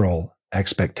cultural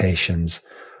expectations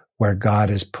where God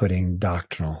is putting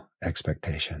doctrinal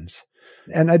expectations.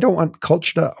 And I don't want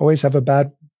culture to always have a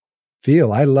bad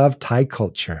feel. I love Thai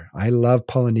culture. I love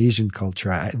Polynesian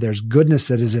culture. There's goodness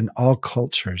that is in all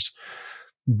cultures.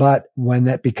 But when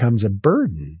that becomes a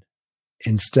burden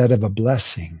instead of a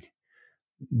blessing,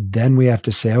 then we have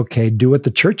to say, okay, do what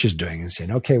the church is doing and saying,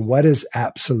 okay, what is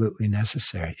absolutely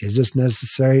necessary? Is this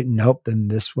necessary? Nope. Then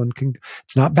this one can,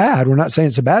 it's not bad. We're not saying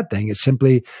it's a bad thing. It's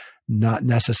simply not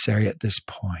necessary at this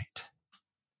point.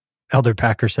 Elder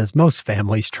Packer says most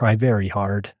families try very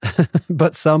hard,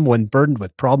 but some, when burdened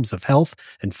with problems of health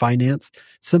and finance,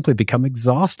 simply become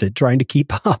exhausted trying to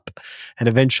keep up, and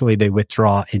eventually they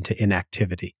withdraw into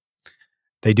inactivity.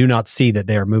 They do not see that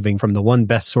they are moving from the one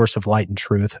best source of light and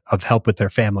truth, of help with their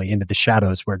family, into the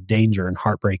shadows where danger and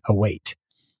heartbreak await.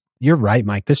 You're right,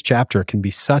 Mike. This chapter can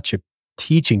be such a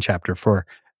teaching chapter for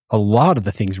a lot of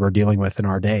the things we're dealing with in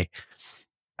our day.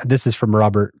 This is from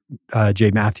Robert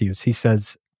J. Matthews. He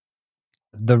says,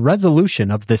 the resolution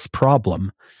of this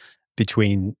problem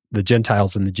between the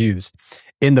Gentiles and the Jews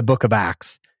in the book of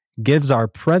Acts gives our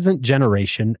present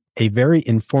generation a very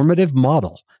informative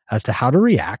model as to how to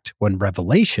react when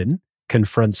revelation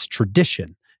confronts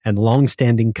tradition and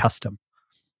long-standing custom.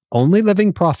 Only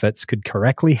living prophets could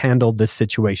correctly handle this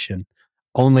situation.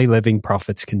 Only living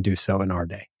prophets can do so in our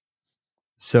day.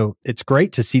 So it's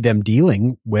great to see them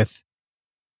dealing with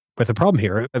a problem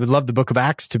here. I would love the book of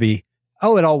Acts to be,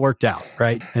 oh, it all worked out,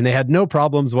 right? And they had no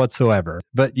problems whatsoever.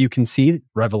 But you can see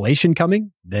revelation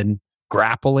coming, then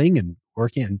grappling and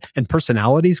working, and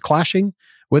personalities clashing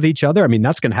with each other. I mean,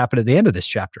 that's going to happen at the end of this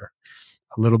chapter.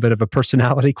 A little bit of a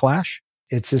personality clash.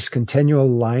 It's this continual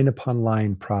line upon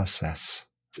line process.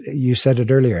 You said it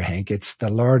earlier, Hank. It's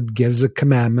the Lord gives a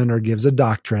commandment or gives a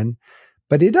doctrine,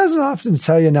 but he doesn't often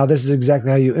tell you, now this is exactly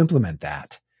how you implement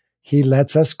that. He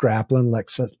lets us grapple and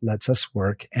lets us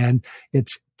work. And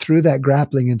it's through that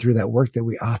grappling and through that work that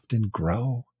we often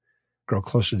grow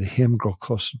closer to him, grow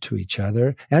closer to each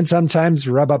other, and sometimes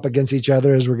rub up against each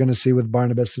other, as we're going to see with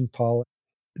Barnabas and Paul.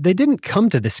 They didn't come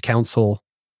to this council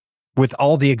with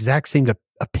all the exact same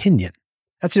opinion.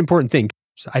 That's an important thing.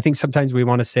 So I think sometimes we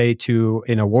want to say to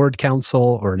an award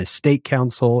council or an estate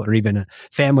council or even a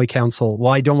family council,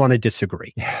 well, I don't want to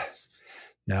disagree. Yeah.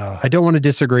 No, I don't want to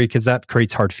disagree because that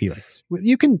creates hard feelings.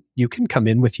 You can come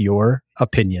in with your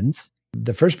opinions.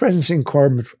 The First Presidency and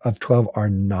Quorum of 12 are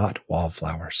not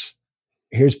wallflowers.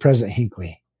 Here's President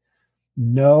Hinckley.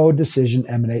 No decision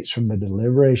emanates from the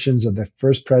deliberations of the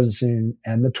First Presidency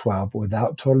and the 12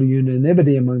 without total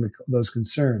unanimity among those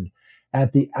concerned.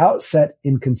 At the outset,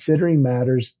 in considering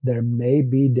matters, there may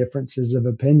be differences of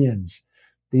opinions.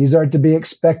 These are to be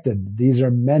expected. These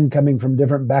are men coming from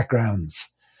different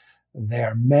backgrounds. They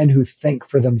are men who think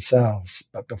for themselves.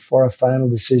 But before a final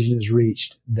decision is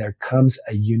reached, there comes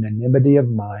a unanimity of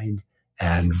mind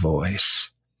and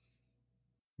voice.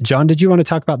 John, did you want to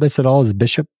talk about this at all as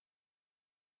bishop?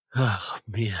 Oh,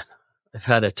 man. I've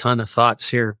had a ton of thoughts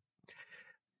here.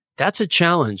 That's a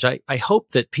challenge. I hope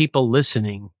that people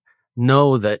listening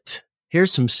know that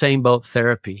here's some same boat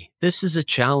therapy. This is a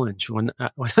challenge. When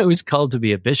I was called to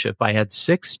be a bishop, I had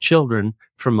 6 children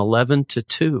from 11 to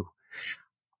 2.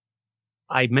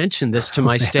 I mentioned this to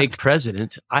my stake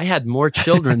president. I had more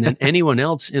children than anyone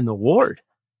else in the ward,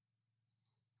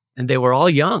 and they were all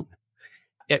young.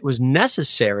 It was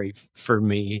necessary for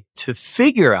me to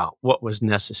figure out what was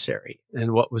necessary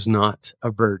and what was not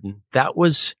a burden. That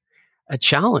was a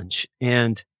challenge.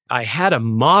 And I had a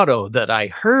motto that I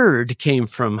heard came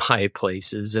from high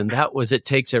places, and that was, it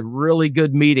takes a really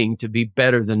good meeting to be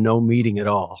better than no meeting at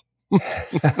all.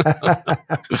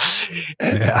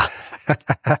 Yeah.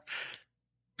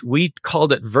 We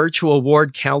called it virtual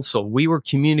ward council. We were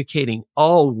communicating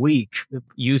all week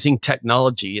using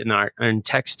technology and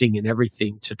texting and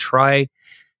everything to try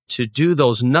to do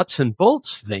those nuts and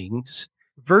bolts things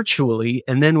virtually.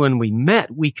 And then when we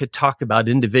met, we could talk about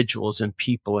individuals and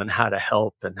people and how to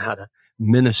help and how to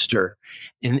minister.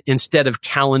 And instead of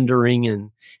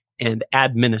calendaring and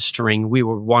administering, we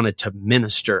wanted to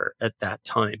minister at that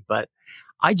time. But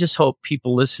I just hope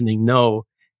people listening know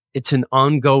it's an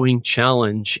ongoing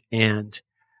challenge. And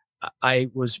I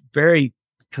was very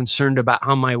concerned about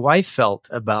how my wife felt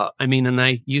about, and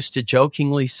I used to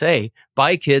jokingly say,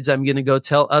 bye kids, I'm going to go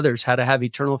tell others how to have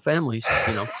eternal families,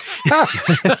 I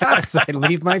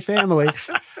leave my family.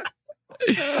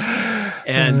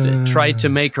 And tried to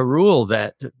make a rule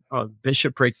that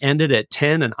bishopric ended at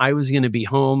 10 and I was going to be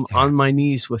home on my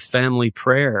knees with family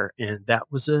prayer. And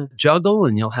that was a juggle,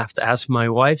 and you'll have to ask my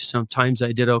wife. Sometimes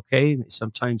I did okay,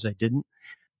 sometimes I didn't.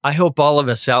 I hope all of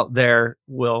us out there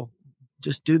will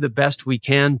just do the best we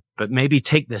can, but maybe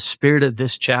take the spirit of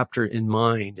this chapter in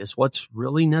mind. Is what's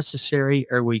really necessary?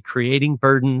 Are we creating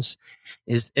burdens?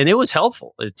 And it was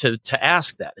helpful to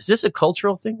ask that. Is this a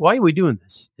cultural thing? Why are we doing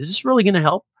this? Is this really going to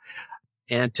help?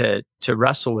 And to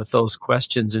wrestle with those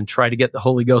questions and try to get the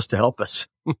Holy Ghost to help us.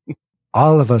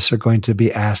 All of us are going to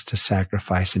be asked to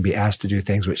sacrifice and be asked to do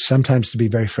things which sometimes, to be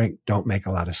very frank, don't make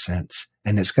a lot of sense.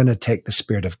 And it's going to take the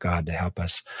Spirit of God to help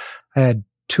us. I had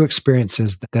 2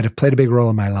 experiences that have played a big role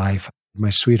in my life. My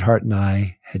sweetheart and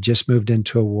I had just moved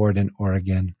into a ward in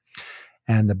Oregon,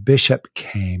 and the bishop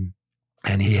came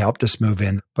and he helped us move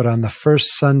in. But on the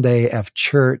first Sunday of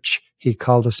church, he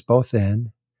called us both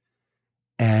in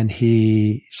and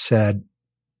he said,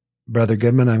 Brother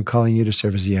Goodman, I'm calling you to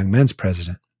serve as a young men's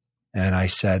president. And I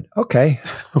said, okay.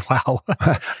 Wow.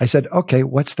 I said, okay,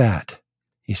 what's that?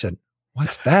 He said,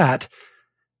 what's that?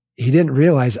 He didn't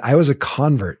realize I was a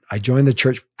convert. I joined the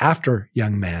church after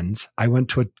young men's. I went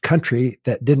to a country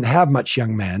that didn't have much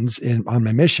young men's on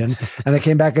my mission. And I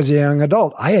came back as a young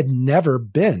adult. I had never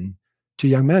been to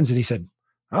young men's. And he said,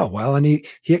 oh, well, and he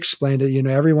explained it,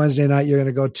 every Wednesday night you're going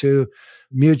to go to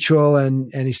Mutual.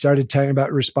 And he started talking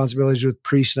about responsibilities with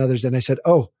priests and others. And I said,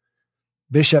 oh,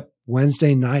 Bishop,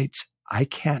 Wednesday nights, I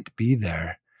can't be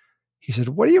there. He said,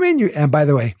 what do you mean and by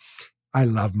the way, I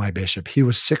love my bishop. He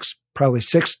was probably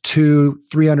 6'2",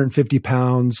 350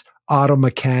 pounds, auto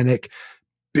mechanic,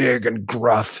 big and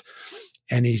gruff.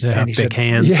 And he said,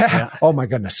 hands. Yeah. Oh my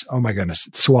goodness.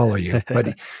 Swallow you.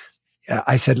 But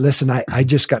I said, listen, I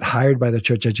just got hired by the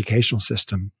church educational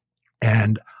system.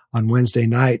 And on Wednesday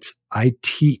nights, I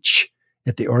teach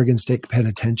at the Oregon State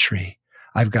Penitentiary.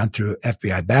 I've gone through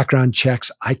FBI background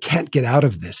checks. I can't get out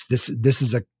of this. This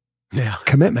is a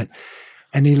commitment.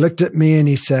 And he looked at me and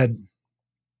he said,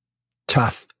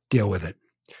 tough, deal with it.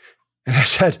 And I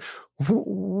said,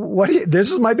 this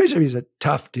is my bishop. He said,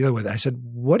 tough, deal with it. I said,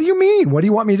 what do you mean? What do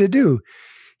you want me to do?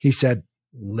 He said,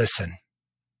 listen,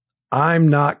 I'm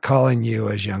not calling you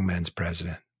as young men's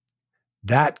president.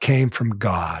 That came from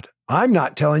God. I'm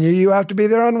not telling you have to be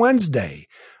there on Wednesday.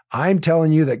 I'm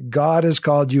telling you that God has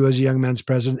called you as a young men's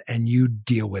president and you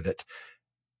deal with it.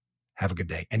 Have a good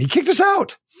day. And he kicked us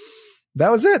out.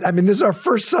 That was it. This is our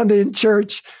first Sunday in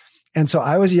church. And so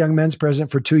I was a young men's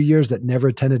president for 2 years that never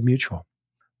attended Mutual.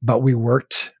 But we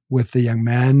worked with the young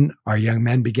men. Our young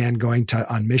men began going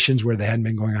on missions where they hadn't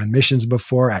been going on missions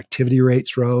before. Activity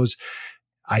rates rose.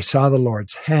 I saw the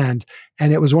Lord's hand.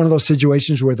 And it was one of those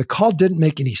situations where the call didn't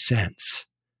make any sense.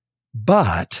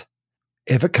 But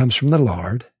if it comes from the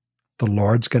Lord the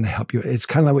Lord's going to help you. It's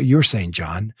kind of like what you were saying,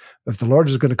 John. If the Lord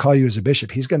is going to call you as a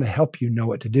bishop, he's going to help you know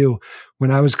what to do.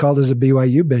 When I was called as a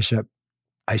BYU bishop,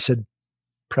 I said,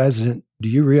 President, do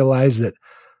you realize that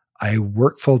I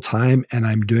work full time and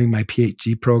I'm doing my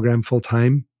PhD program full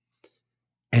time?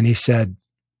 And he said,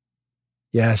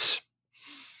 yes,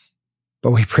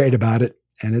 but we prayed about it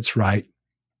and it's right.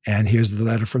 And here's the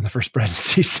letter from the First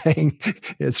Presidency saying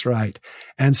it's right.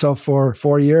 And so for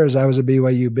 4 years, I was a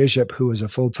BYU bishop who was a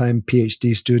full-time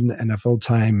PhD student and a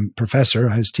full-time professor.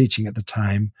 I was teaching at the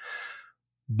time.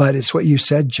 But it's what you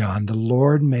said, John. The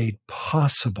Lord made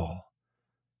possible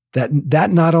that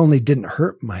not only didn't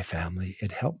hurt my family,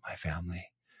 it helped my family.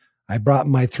 I brought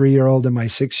my 3-year-old and my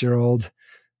 6-year-old,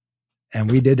 and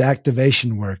we did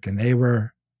activation work, and they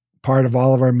were part of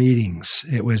all of our meetings.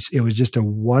 It was just a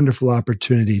wonderful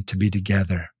opportunity to be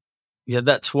together. Yeah,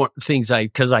 that's one of the things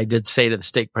because I did say to the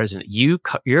stake president,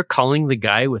 you're calling the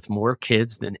guy with more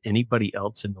kids than anybody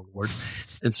else in the ward.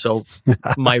 And so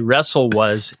my wrestle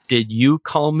was, did you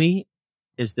call me?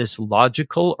 Is this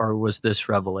logical or was this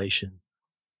revelation?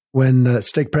 When the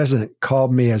stake president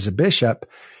called me as a bishop,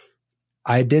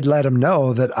 I did let him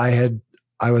know that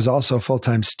I was also a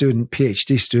full-time student,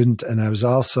 PhD student, and I was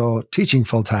also teaching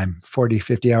full-time, 40,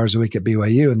 50 hours a week at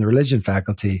BYU in the religion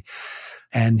faculty.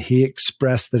 And he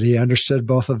expressed that he understood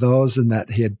both of those and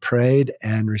that he had prayed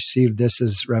and received this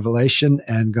as revelation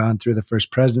and gone through the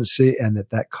First Presidency, and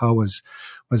that call was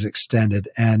extended.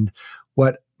 And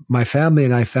what my family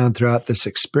and I found throughout this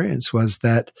experience was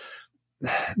that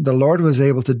the Lord was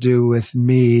able to do with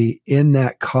me in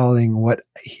that calling what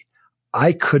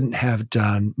I couldn't have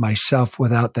done myself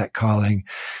without that calling.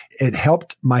 It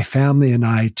helped my family and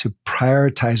I to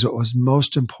prioritize what was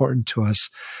most important to us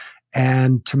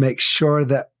and to make sure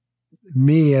that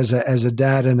me as a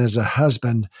dad and as a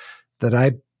husband, that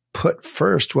I put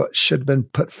first what should have been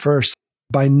put first.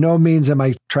 By no means am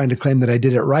I trying to claim that I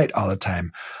did it right all the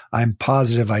time. I'm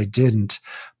positive I didn't.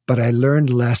 But I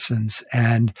learned lessons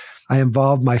and I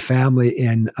involved my family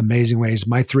in amazing ways.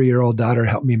 My 3-year-old daughter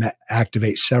helped me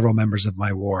activate several members of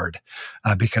my ward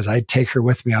because I'd take her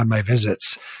with me on my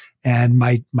visits. And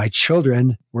my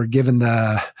children were given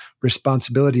the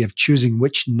responsibility of choosing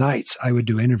which nights I would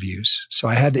do interviews. So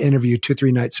I had to interview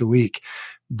 2-3 nights a week.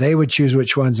 They would choose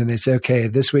which ones and they'd say, okay,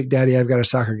 this week, Daddy, I've got a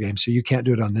soccer game, so you can't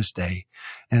do it on this day.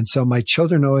 And so my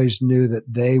children always knew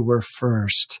that they were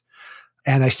first.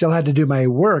 And I still had to do my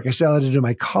work. I still had to do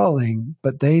my calling,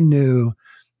 but they knew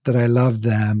that I loved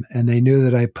them and they knew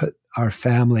that I put our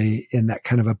family in that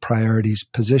kind of a priorities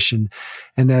position.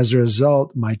 And as a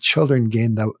result, my children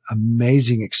gained the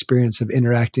amazing experience of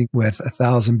interacting with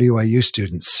 1,000 BYU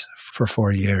students for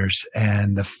 4 years,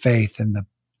 and the faith and the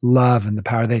love and the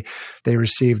power. They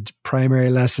received primary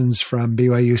lessons from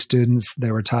BYU students.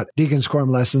 They were taught deacon's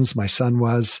quorum lessons. My son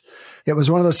was. It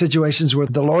was one of those situations where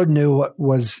the Lord knew what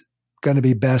was going to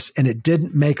be best. And it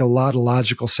didn't make a lot of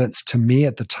logical sense to me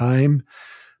at the time,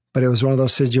 but it was one of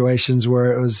those situations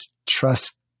where it was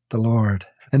trust the Lord.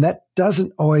 And that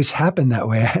doesn't always happen that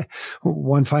way.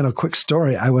 One final quick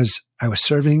story. I was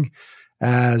serving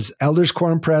as elders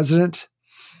quorum president.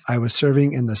 I was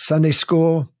serving in the Sunday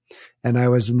school, and I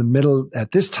was in the middle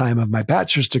at this time of my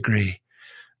bachelor's degree.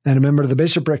 And a member of the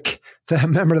bishopric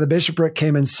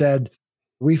came and said,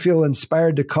 "We feel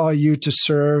inspired to call you to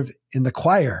serve in the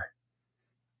choir."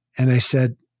 And I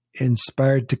said,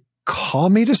 "Inspired to call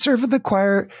me to serve in the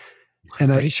choir?" And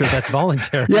I'm pretty sure that's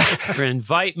voluntary. Yeah. Or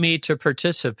invite me to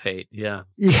participate. Yeah.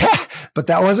 Yeah. But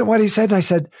that wasn't what he said. And I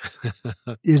said,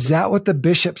 "Is that what the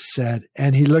bishop said?"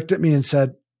 And he looked at me and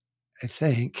said, "I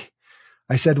think."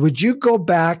 I said, "Would you go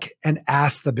back and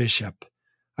ask the bishop?"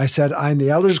 I said, "I'm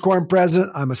the elders quorum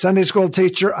president. I'm a Sunday school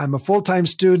teacher. I'm a full-time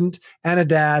student and a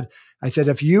dad." I said,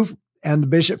 "If you and the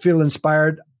bishop feel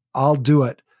inspired, I'll do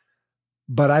it.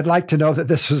 But I'd like to know that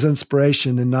this was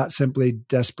inspiration and not simply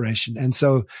desperation." And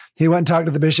so he went and talked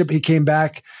to the bishop. He came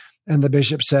back and the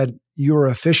bishop said, "You are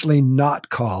officially not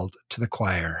called to the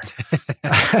choir."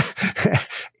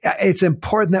 It's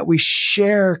important that we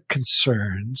share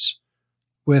concerns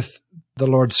with the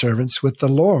Lord's servants, with the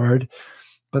Lord,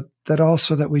 but that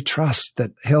also that we trust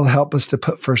that he'll help us to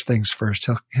put first things first.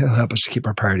 He'll help us to keep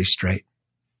our priorities straight.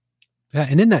 Yeah,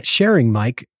 and in that sharing,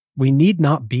 Mike, we need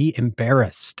not be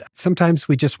embarrassed. Sometimes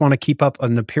we just want to keep up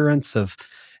an appearance of,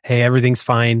 hey, everything's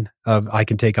fine. I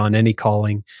can take on any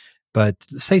calling. But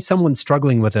say someone's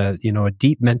struggling with a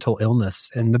deep mental illness,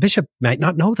 and the bishop might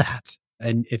not know that.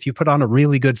 And if you put on a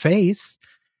really good face,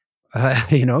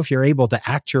 if you're able to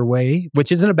act your way,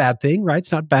 which isn't a bad thing, right?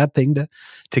 It's not a bad thing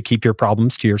to keep your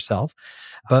problems to yourself,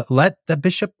 but let the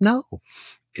bishop know.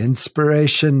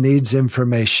 Inspiration needs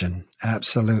information.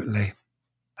 Absolutely.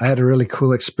 I had a really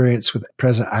cool experience with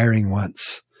President Eyring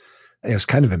once. It was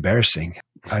kind of embarrassing.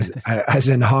 I was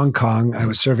in Hong Kong. I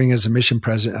was serving as a mission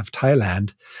president of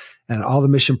Thailand, and all the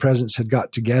mission presidents had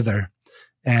got together,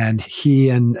 and he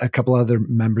and a couple other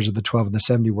members of the 12 and the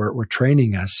 70 were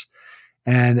training us.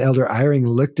 And Elder Eyring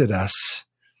looked at us,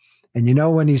 and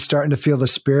when he's starting to feel the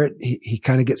Spirit, he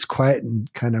kind of gets quiet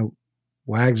and kind of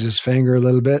wags his finger a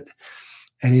little bit.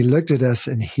 And he looked at us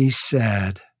and he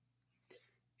said,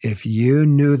 if you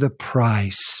knew the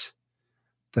price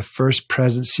the first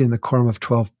presidency in the Quorum of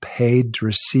 12 paid to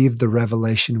receive the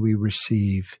revelation we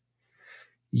receive,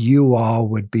 you all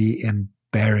would be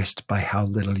embarrassed by how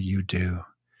little you do.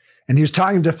 And he was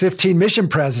talking to 15 mission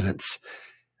presidents.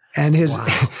 And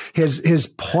his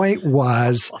point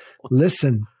was,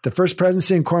 listen, the first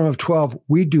presidency in Quorum of 12,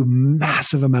 we do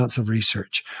massive amounts of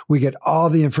research. We get all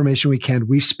the information we can.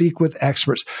 We speak with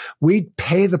experts. We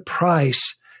pay the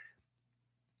price.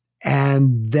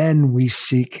 And then we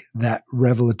seek that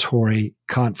revelatory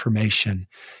confirmation.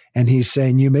 And he's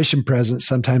saying, you mission presidents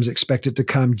sometimes expect it to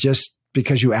come just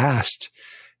because you asked.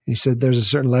 And he said, there's a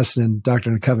certain lesson in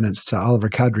Doctrine and Covenants to Oliver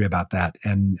Cowdery about that.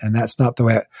 And that's not the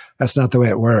way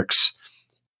it works.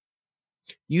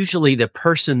 Usually the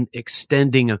person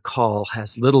extending a call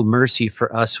has little mercy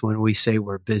for us when we say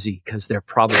we're busy, because they're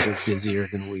probably busier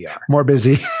than we are. More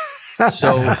busy.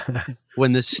 So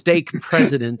when the stake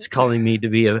president's calling me to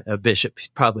be a bishop, he's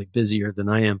probably busier than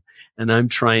I am. And I'm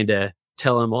trying to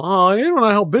tell him, oh, you don't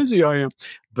know how busy I am.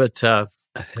 But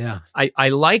I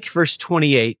like verse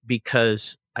 28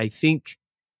 because I think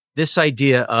this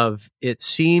idea of it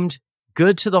seemed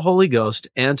good to the Holy Ghost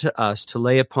and to us to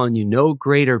lay upon you no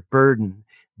greater burden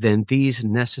than these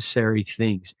necessary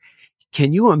things.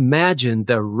 Can you imagine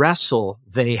the wrestle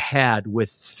they had with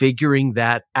figuring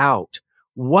that out?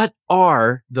 What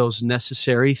are those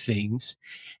necessary things?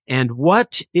 And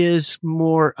what is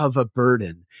more of a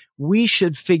burden? We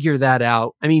should figure that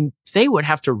out. I mean, they would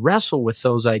have to wrestle with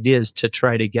those ideas to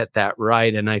try to get that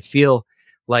right. And I feel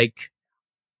like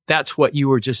that's what you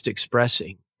were just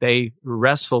expressing. They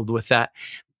wrestled with that.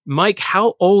 Mike,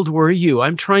 how old were you?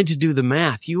 I'm trying to do the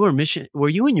math. Were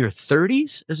you in your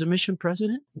 30s as a mission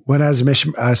president? When I was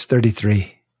I was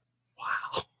 33.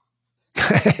 Wow.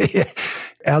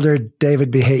 Elder David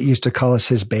B. Haight used to call us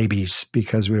his babies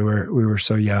because we were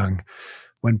so young.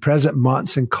 When President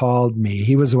Monson called me,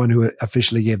 he was the one who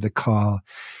officially gave the call.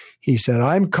 He said,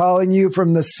 I'm calling you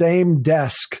from the same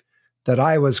desk that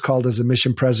I was called as a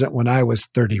mission president when I was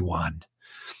 31.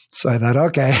 So I thought,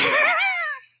 okay.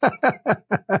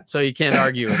 So you can't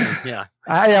argue with him. Yeah.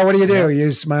 What do?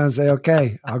 You smile and say,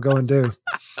 okay, I'll go and do.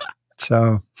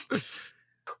 So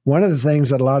one of the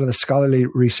things that a lot of the scholarly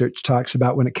research talks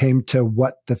about when it came to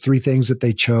what the three things that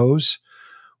they chose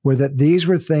were that these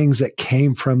were things that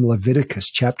came from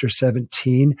Leviticus chapter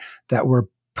 17 that were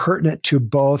pertinent to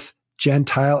both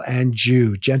Gentile and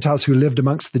Jew. Gentiles who lived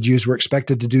amongst the Jews were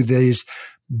expected to do these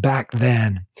back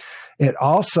then. It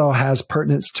also has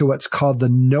pertinence to what's called the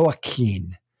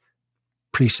Noachine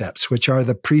precepts, which are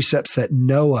the precepts that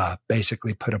Noah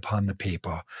basically put upon the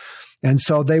people. And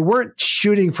so they weren't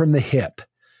shooting from the hip.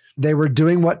 They were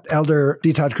doing what Elder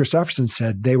D. Todd Christofferson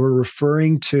said. They were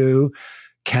referring to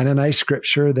canonized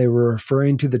scripture. They were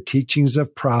referring to the teachings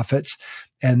of prophets.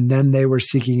 And then they were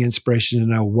seeking inspiration to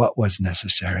know what was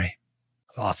necessary.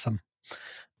 Awesome.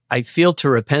 I feel to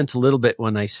repent a little bit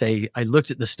when I say, I looked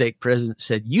at the stake president and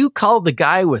said, you called the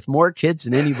guy with more kids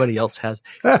than anybody else has.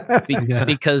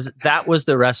 Because that was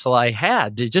the wrestle I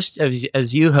had. Just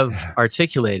as you have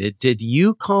articulated, did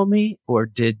you call me or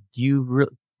did you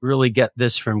really get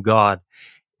this from God?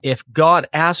 If God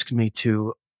asked me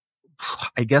to,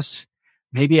 I guess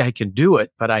maybe I can do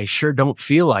it, but I sure don't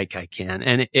feel like I can.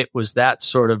 And it was that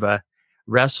sort of a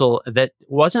wrestle that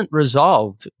wasn't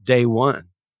resolved day one.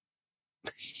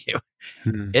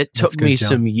 It took me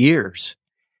some years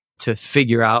to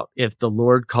figure out if the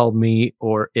Lord called me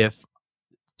or if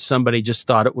somebody just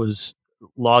thought it was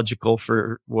logical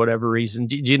for whatever reason.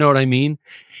 Do you know what I mean?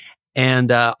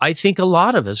 And I think a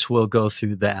lot of us will go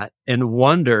through that and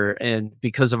wonder, and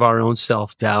because of our own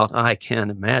self-doubt, I can't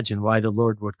imagine why the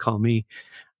Lord would call me.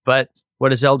 But what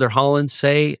does Elder Holland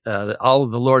say? All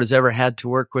the Lord has ever had to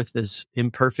work with is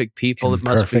imperfect people. It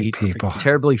must be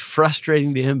terribly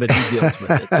frustrating to him, but he deals with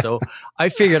it. So I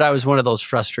figured I was one of those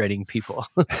frustrating people.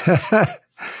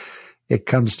 It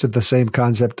comes to the same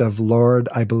concept of, Lord,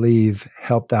 I believe,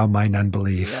 help thou mine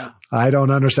unbelief. Yeah. I don't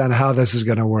understand how this is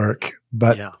going to work,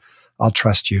 but I'll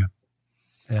trust you.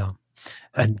 Yeah.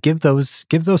 And give those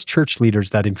church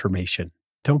leaders that information.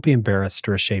 Don't be embarrassed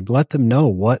or ashamed. Let them know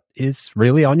what is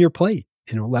really on your plate.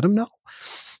 Let them know.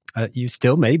 you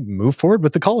still may move forward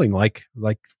with the calling like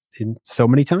in so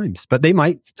many times, but they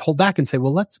might hold back and say,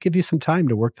 well, let's give you some time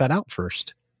to work that out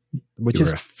first, which You is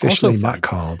were officially also not fine.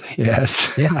 called.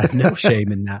 Yes. Yeah, no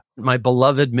shame in that. My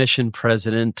beloved mission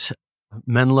president,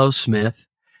 Menlo Smith,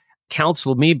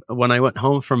 counseled me when I went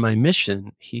home from my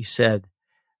mission. He said,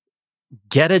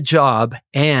 get a job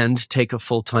and take a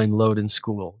full-time load in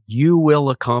school. You will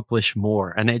accomplish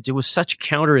more. And it was such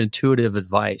counterintuitive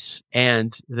advice.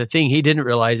 And the thing he didn't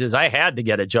realize is I had to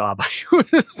get a job.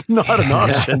 It was not an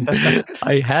option.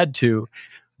 I had to,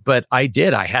 but I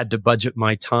did. I had to budget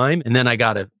my time. And then I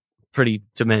got a pretty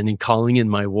demanding calling in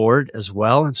my ward as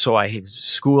well. And so I had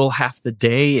school half the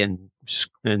day and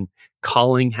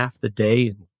calling half the day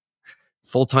and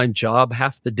full-time job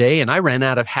half the day, and I ran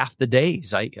out of half the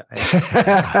days.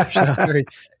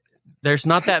 There's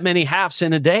not that many halves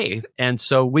in a day. And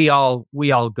so we all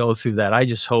go through that. I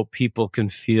just hope people can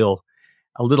feel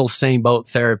a little same boat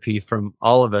therapy from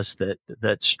all of us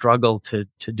that struggle to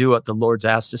do what the Lord's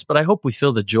asked us. But I hope we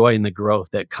feel the joy and the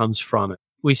growth that comes from it.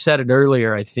 We said it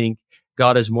earlier, I think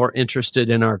God is more interested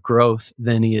in our growth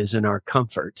than he is in our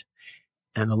comfort.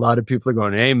 And a lot of people are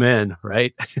going, amen,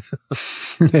 right?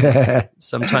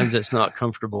 Sometimes it's not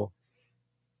comfortable.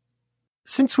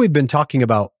 Since we've been talking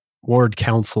about ward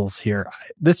councils here,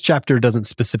 this chapter doesn't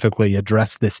specifically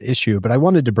address this issue, but I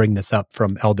wanted to bring this up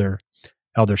from Elder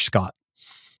Scott.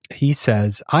 He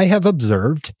says, I have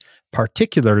observed,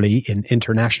 particularly in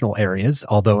international areas,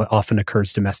 although it often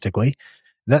occurs domestically,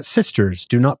 that sisters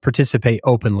do not participate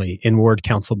openly in ward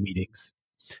council meetings.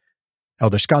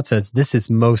 Elder Scott says this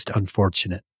is most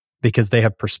unfortunate because they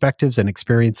have perspectives and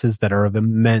experiences that are of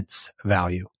immense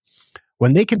value.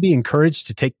 When they can be encouraged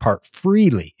to take part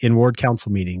freely in ward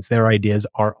council meetings, their ideas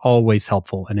are always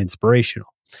helpful and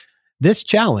inspirational. This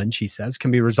challenge, he says,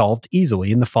 can be resolved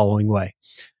easily in the following way.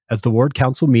 As the ward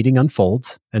council meeting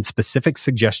unfolds and specific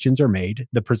suggestions are made,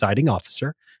 the presiding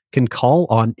officer can call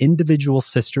on individual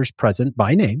sisters present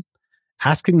by name,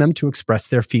 asking them to express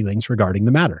their feelings regarding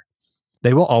the matter.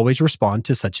 They will always respond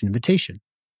to such an invitation.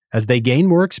 As they gain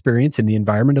more experience in the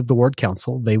environment of the ward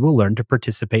council, they will learn to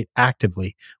participate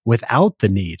actively without the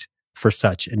need for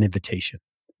such an invitation.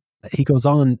 He goes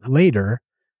on later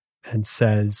and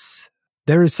says,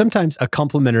 there is sometimes a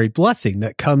complimentary blessing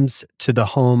that comes to the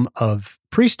home of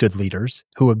priesthood leaders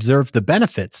who observe the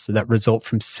benefits that result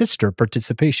from sister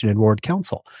participation in ward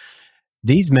council.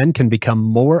 These men can become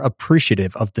more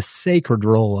appreciative of the sacred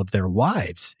role of their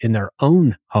wives in their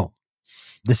own home.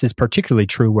 This is particularly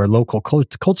true where local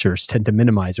cultures tend to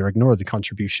minimize or ignore the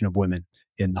contribution of women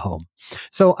in the home.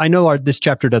 So I know this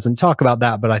chapter doesn't talk about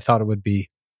that, but I thought it would be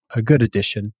a good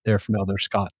addition there from Elder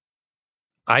Scott.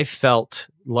 I felt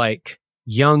like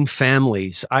young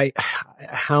families.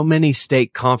 How many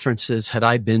stake conferences had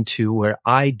I been to where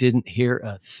I didn't hear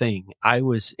a thing? I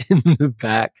was in the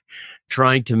back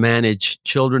trying to manage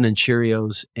children and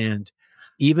Cheerios, and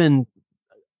even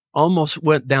almost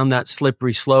went down that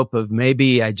slippery slope of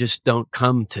maybe I just don't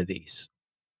come to these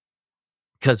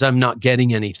because I'm not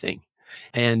getting anything.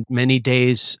 And many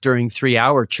days during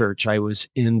 3-hour church, I was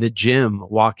in the gym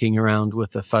walking around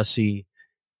with a fussy,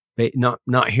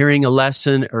 not hearing a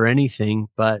lesson or anything.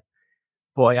 But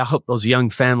boy, I hope those young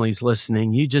families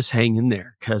listening, you just hang in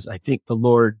there, because I think the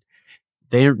Lord,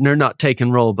 they're not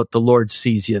taking roll, but the Lord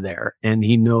sees you there and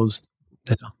he knows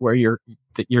where your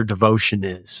devotion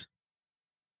is.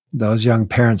 Those young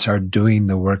parents are doing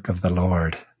the work of the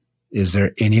Lord. Is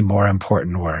there any more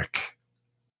important work?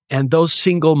 And those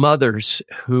single mothers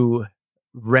who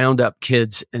round up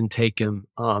kids and take them,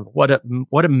 what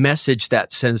a message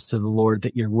that sends to the Lord,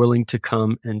 that you're willing to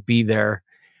come and be there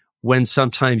when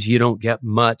sometimes you don't get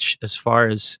much as far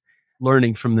as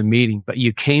learning from the meeting, but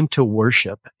you came to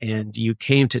worship and you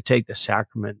came to take the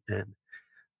sacrament, and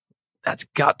that's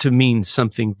got to mean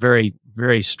something very,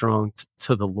 very strong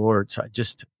to the Lord. So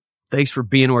thanks for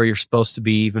being where you're supposed to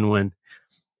be, even when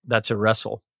that's a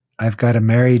wrestle. I've got a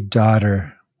married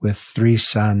daughter with 3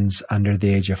 sons under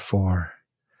the age of 4.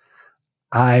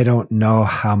 I don't know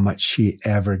how much she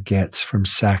ever gets from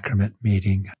sacrament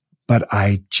meeting, but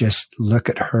I just look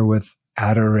at her with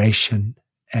adoration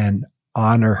and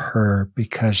honor her,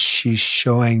 because she's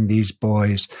showing these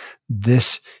boys,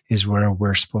 this is where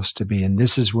we're supposed to be, and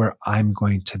this is where I'm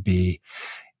going to be.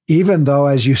 Even though,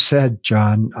 as you said,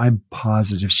 John, I'm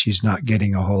positive she's not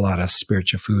getting a whole lot of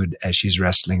spiritual food as she's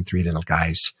wrestling 3 little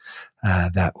guys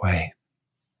that way.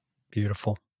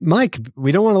 Beautiful. Mike,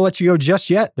 we don't want to let you go just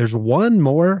yet. There's one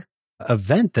more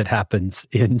event that happens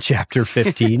in chapter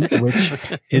 15, which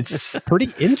is pretty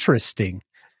interesting.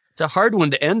 It's a hard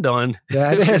one to end on.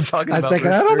 Yeah, it is. I was thinking,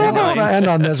 I don't know how to end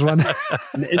on this one.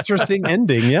 An interesting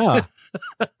ending, yeah.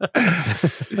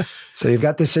 So you've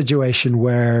got this situation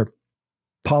where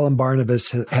Paul and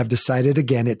Barnabas have decided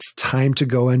again, it's time to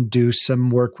go and do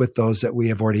some work with those that we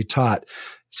have already taught,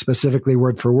 specifically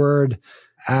word for word.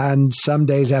 And some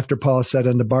days after Paul said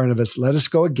unto Barnabas, let us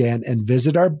go again and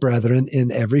visit our brethren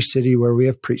in every city where we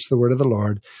have preached the word of the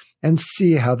Lord and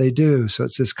see how they do. So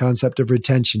it's this concept of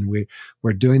retention.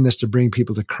 We're doing this to bring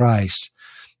people to Christ.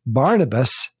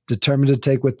 Barnabas determined to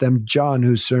take with them John,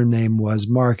 whose surname was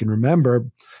Mark. And remember,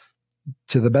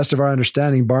 to the best of our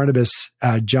understanding,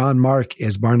 John Mark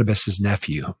is Barnabas's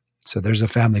nephew. So there's a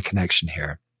family connection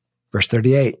here. Verse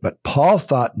 38, but Paul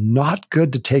thought not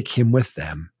good to take him with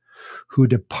them, who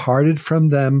departed from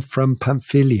them from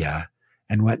Pamphylia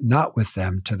and went not with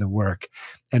them to the work.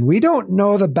 And we don't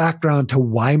know the background to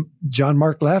why John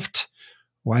Mark left.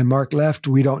 Why Mark left,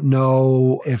 we don't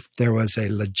know if there was a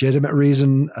legitimate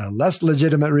reason, a less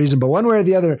legitimate reason, but one way or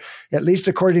the other, at least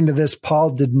according to this,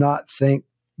 Paul did not think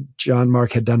John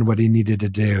Mark had done what he needed to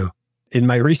do. In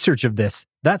my research of this,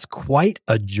 that's quite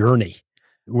a journey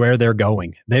where they're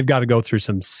going. They've got to go through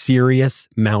some serious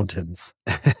mountains.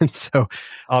 And so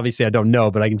obviously I don't know,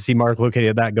 but I can see Mark looking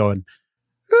at that going,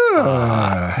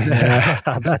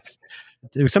 that's,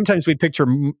 sometimes we picture,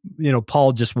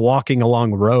 Paul just walking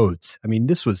along roads. I mean,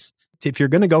 this was, if you're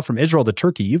going to go from Israel to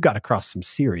Turkey, you've got to cross some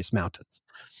serious mountains.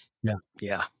 Yeah.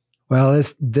 Yeah. Well,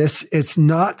 it's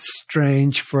not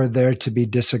strange for there to be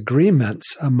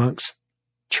disagreements amongst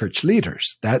church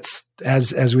leaders. That's,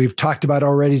 as we've talked about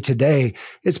already today,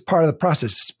 it's part of the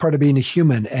process. It's part of being a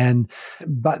human.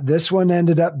 But this one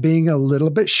ended up being a little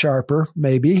bit sharper,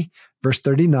 maybe. Verse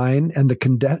 39, and the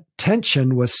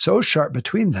contention was so sharp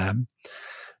between them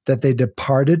that they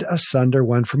departed asunder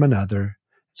one from another.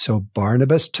 So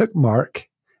Barnabas took Mark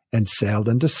and sailed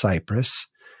unto Cyprus,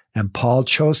 and Paul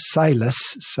chose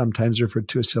Silas, sometimes referred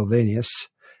to as Silvanus,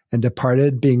 and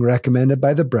departed, being recommended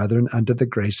by the brethren unto the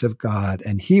grace of God.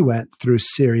 And he went through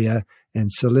Syria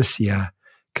and Cilicia,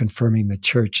 confirming the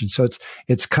church. And so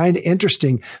it's kind of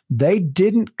interesting. They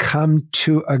didn't come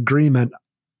to agreement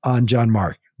on John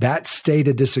Mark. That stayed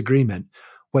a disagreement.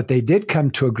 What they did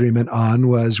come to agreement on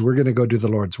was, we're going to go do the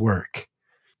Lord's work.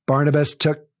 Barnabas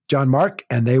took John Mark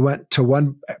and they went to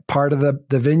one part of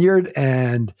the vineyard,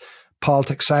 and Paul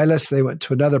took Silas. They went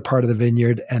to another part of the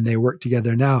vineyard and they worked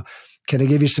together. Now, can I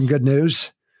give you some good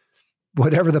news?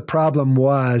 Whatever the problem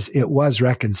was, it was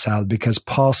reconciled, because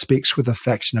Paul speaks with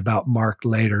affection about Mark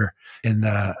later in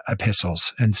the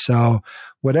epistles. And so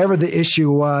whatever the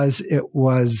issue was, it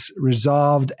was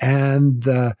resolved, and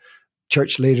the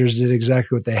church leaders did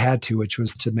exactly what they had to, which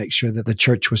was to make sure that the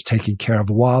church was taken care of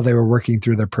while they were working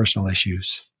through their personal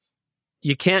issues.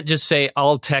 You can't just say,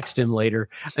 I'll text him later.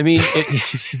 I mean,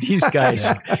 these guys,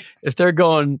 if they're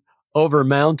going over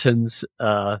mountains,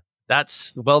 the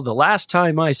last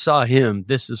time I saw him,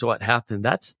 this is what happened.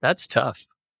 That's tough.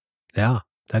 Yeah,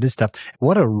 that is tough.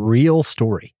 What a real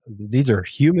story. These are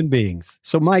human beings.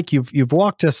 So Mike, you've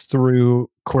walked us through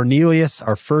Cornelius,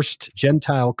 our first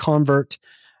Gentile convert.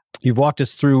 You've walked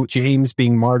us through James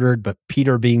being martyred, but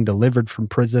Peter being delivered from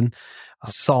prison,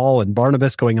 Saul and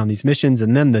Barnabas going on these missions,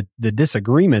 and then the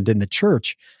disagreement in the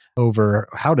church over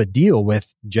how to deal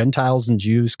with Gentiles and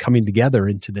Jews coming together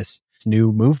into this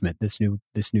new movement, this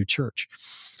new church.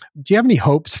 Do you have any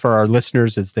hopes for our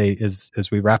listeners as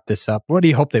we wrap this up? What do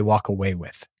you hope they walk away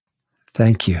with?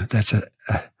 Thank you. That's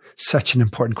such an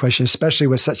important question, especially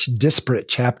with such disparate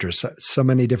chapters, so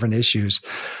many different issues.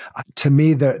 To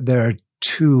me, there are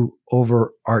two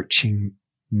overarching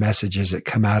messages that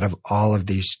come out of all of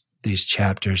these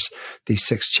chapters, these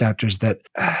 6 chapters, that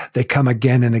they come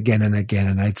again and again and again.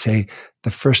 And I'd say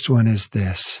the first one is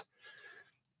this: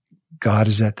 God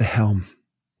is at the helm.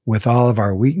 With all of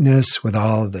our weakness, with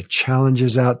all of the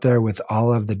challenges out there, with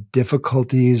all of the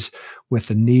difficulties, with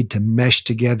the need to mesh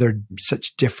together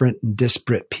such different and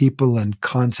disparate people and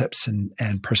concepts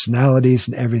and personalities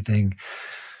and everything,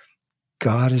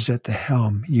 God is at the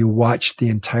helm. You watch the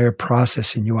entire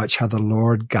process, and you watch how the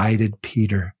Lord guided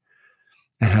Peter,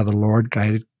 and how the Lord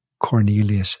guided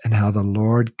Cornelius, and how the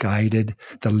Lord guided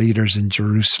the leaders in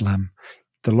Jerusalem.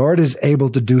 The Lord is able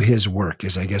to do his work,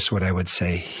 is I guess what I would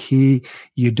say.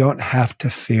 You don't have to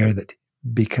fear that,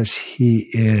 because he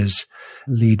is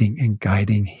leading and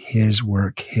guiding his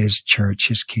work, his church,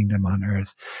 his kingdom on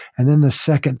earth. And then the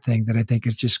second thing that I think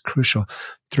is just crucial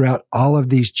throughout all of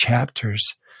these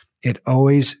chapters, it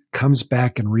always comes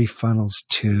back and refunnels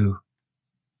to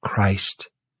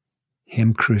Christ,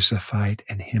 him crucified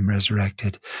and him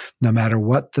resurrected. No matter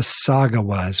what the saga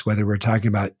was, whether we're talking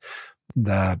about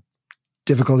the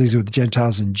difficulties with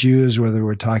Gentiles and Jews, whether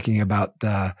we're talking about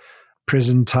the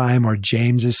prison time or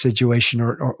James's situation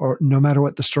or no matter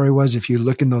what the story was, if you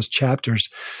look in those chapters,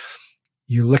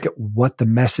 you look at what the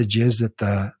message is that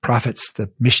the prophets, the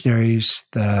missionaries,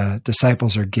 the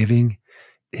disciples are giving,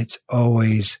 it's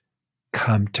always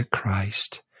come to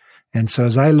Christ. And so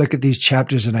as I look at these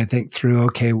chapters and I think through,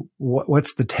 okay,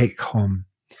 what's the take home?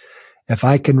 If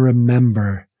I can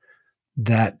remember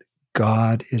that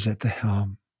God is at the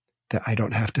helm, that I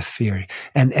don't have to fear.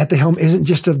 And at the helm isn't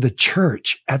just of the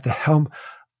church, at the helm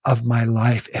of my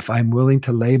life. If I'm willing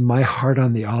to lay my heart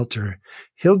on the altar,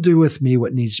 he'll do with me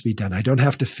what needs to be done. I don't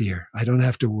have to fear. I don't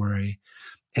have to worry.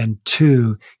 And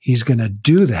two, he's going to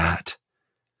do that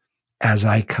as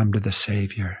I come to the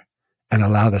Savior and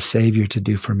allow the Savior to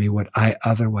do for me what I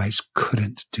otherwise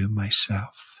couldn't do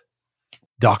myself.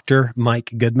 Dr.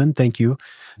 Mike Goodman, thank you.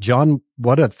 John,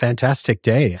 what a fantastic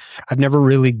day. I've never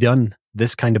really done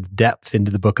this kind of depth into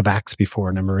the book of Acts before,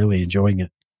 and I'm really enjoying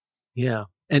it. Yeah.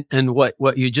 And what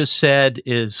you just said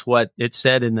is what it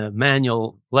said in the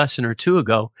manual lesson or two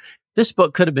ago. This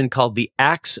book could have been called The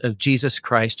Acts of Jesus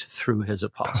Christ Through His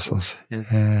Apostles.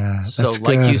 Yeah, so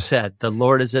like you said, the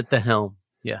Lord is at the helm.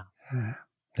 Yeah.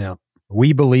 Yeah.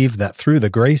 We believe that through the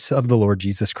grace of the Lord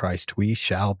Jesus Christ, we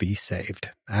shall be saved.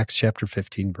 Acts chapter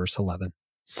 15, verse 11.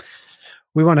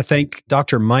 We want to thank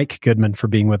Dr. Mike Goodman for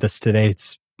being with us today.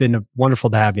 It's been wonderful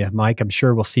to have you, Mike. I'm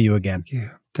sure we'll see you again.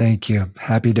 Thank you.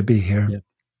 Happy to be here. Yeah.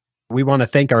 We want to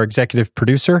thank our executive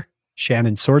producer,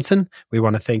 Shannon Sorensen. We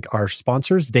want to thank our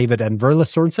sponsors, David and Verla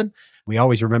Sorensen. We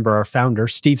always remember our founder,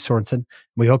 Steve Sorensen.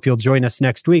 We hope you'll join us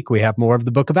next week. We have more of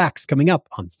the Book of Acts coming up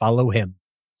on Follow Him.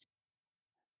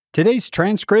 Today's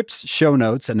transcripts, show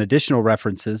notes, and additional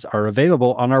references are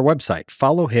available on our website,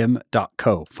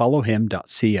 followhim.co.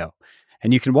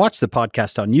 And you can watch the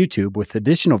podcast on YouTube with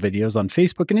additional videos on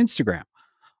Facebook and Instagram.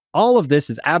 All of this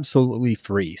is absolutely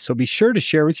free, so be sure to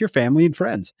share with your family and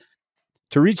friends.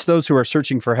 To reach those who are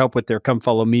searching for help with their Come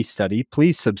Follow Me study,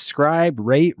 please subscribe,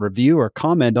 rate, review, or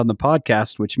comment on the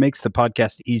podcast, which makes the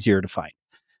podcast easier to find.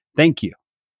 Thank you.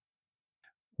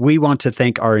 We want to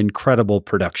thank our incredible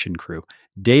production crew,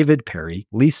 David Perry,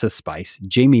 Lisa Spice,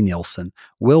 Jamie Nielsen,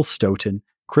 Will Stoughton,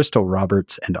 Crystal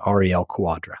Roberts, and Ariel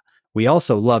Quadra. We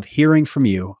also love hearing from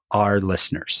you, our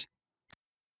listeners.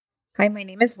 Hi, my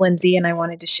name is Lindsay, and I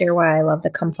wanted to share why I love the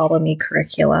Come Follow Me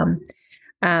curriculum.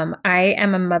 I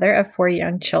am a mother of 4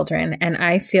 young children, and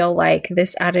I feel like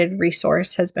this added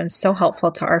resource has been so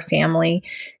helpful to our family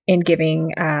in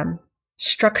giving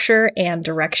structure and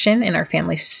direction in our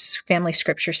family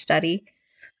scripture study.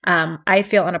 I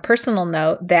feel on a personal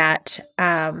note that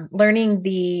learning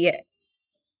the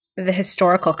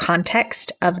historical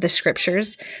context of the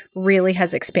scriptures really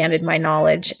has expanded my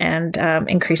knowledge and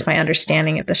increased my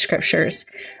understanding of the scriptures.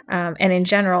 And in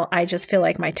general, I just feel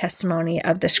like my testimony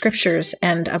of the scriptures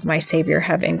and of my Savior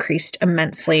have increased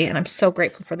immensely. And I'm so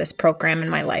grateful for this program in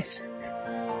my life.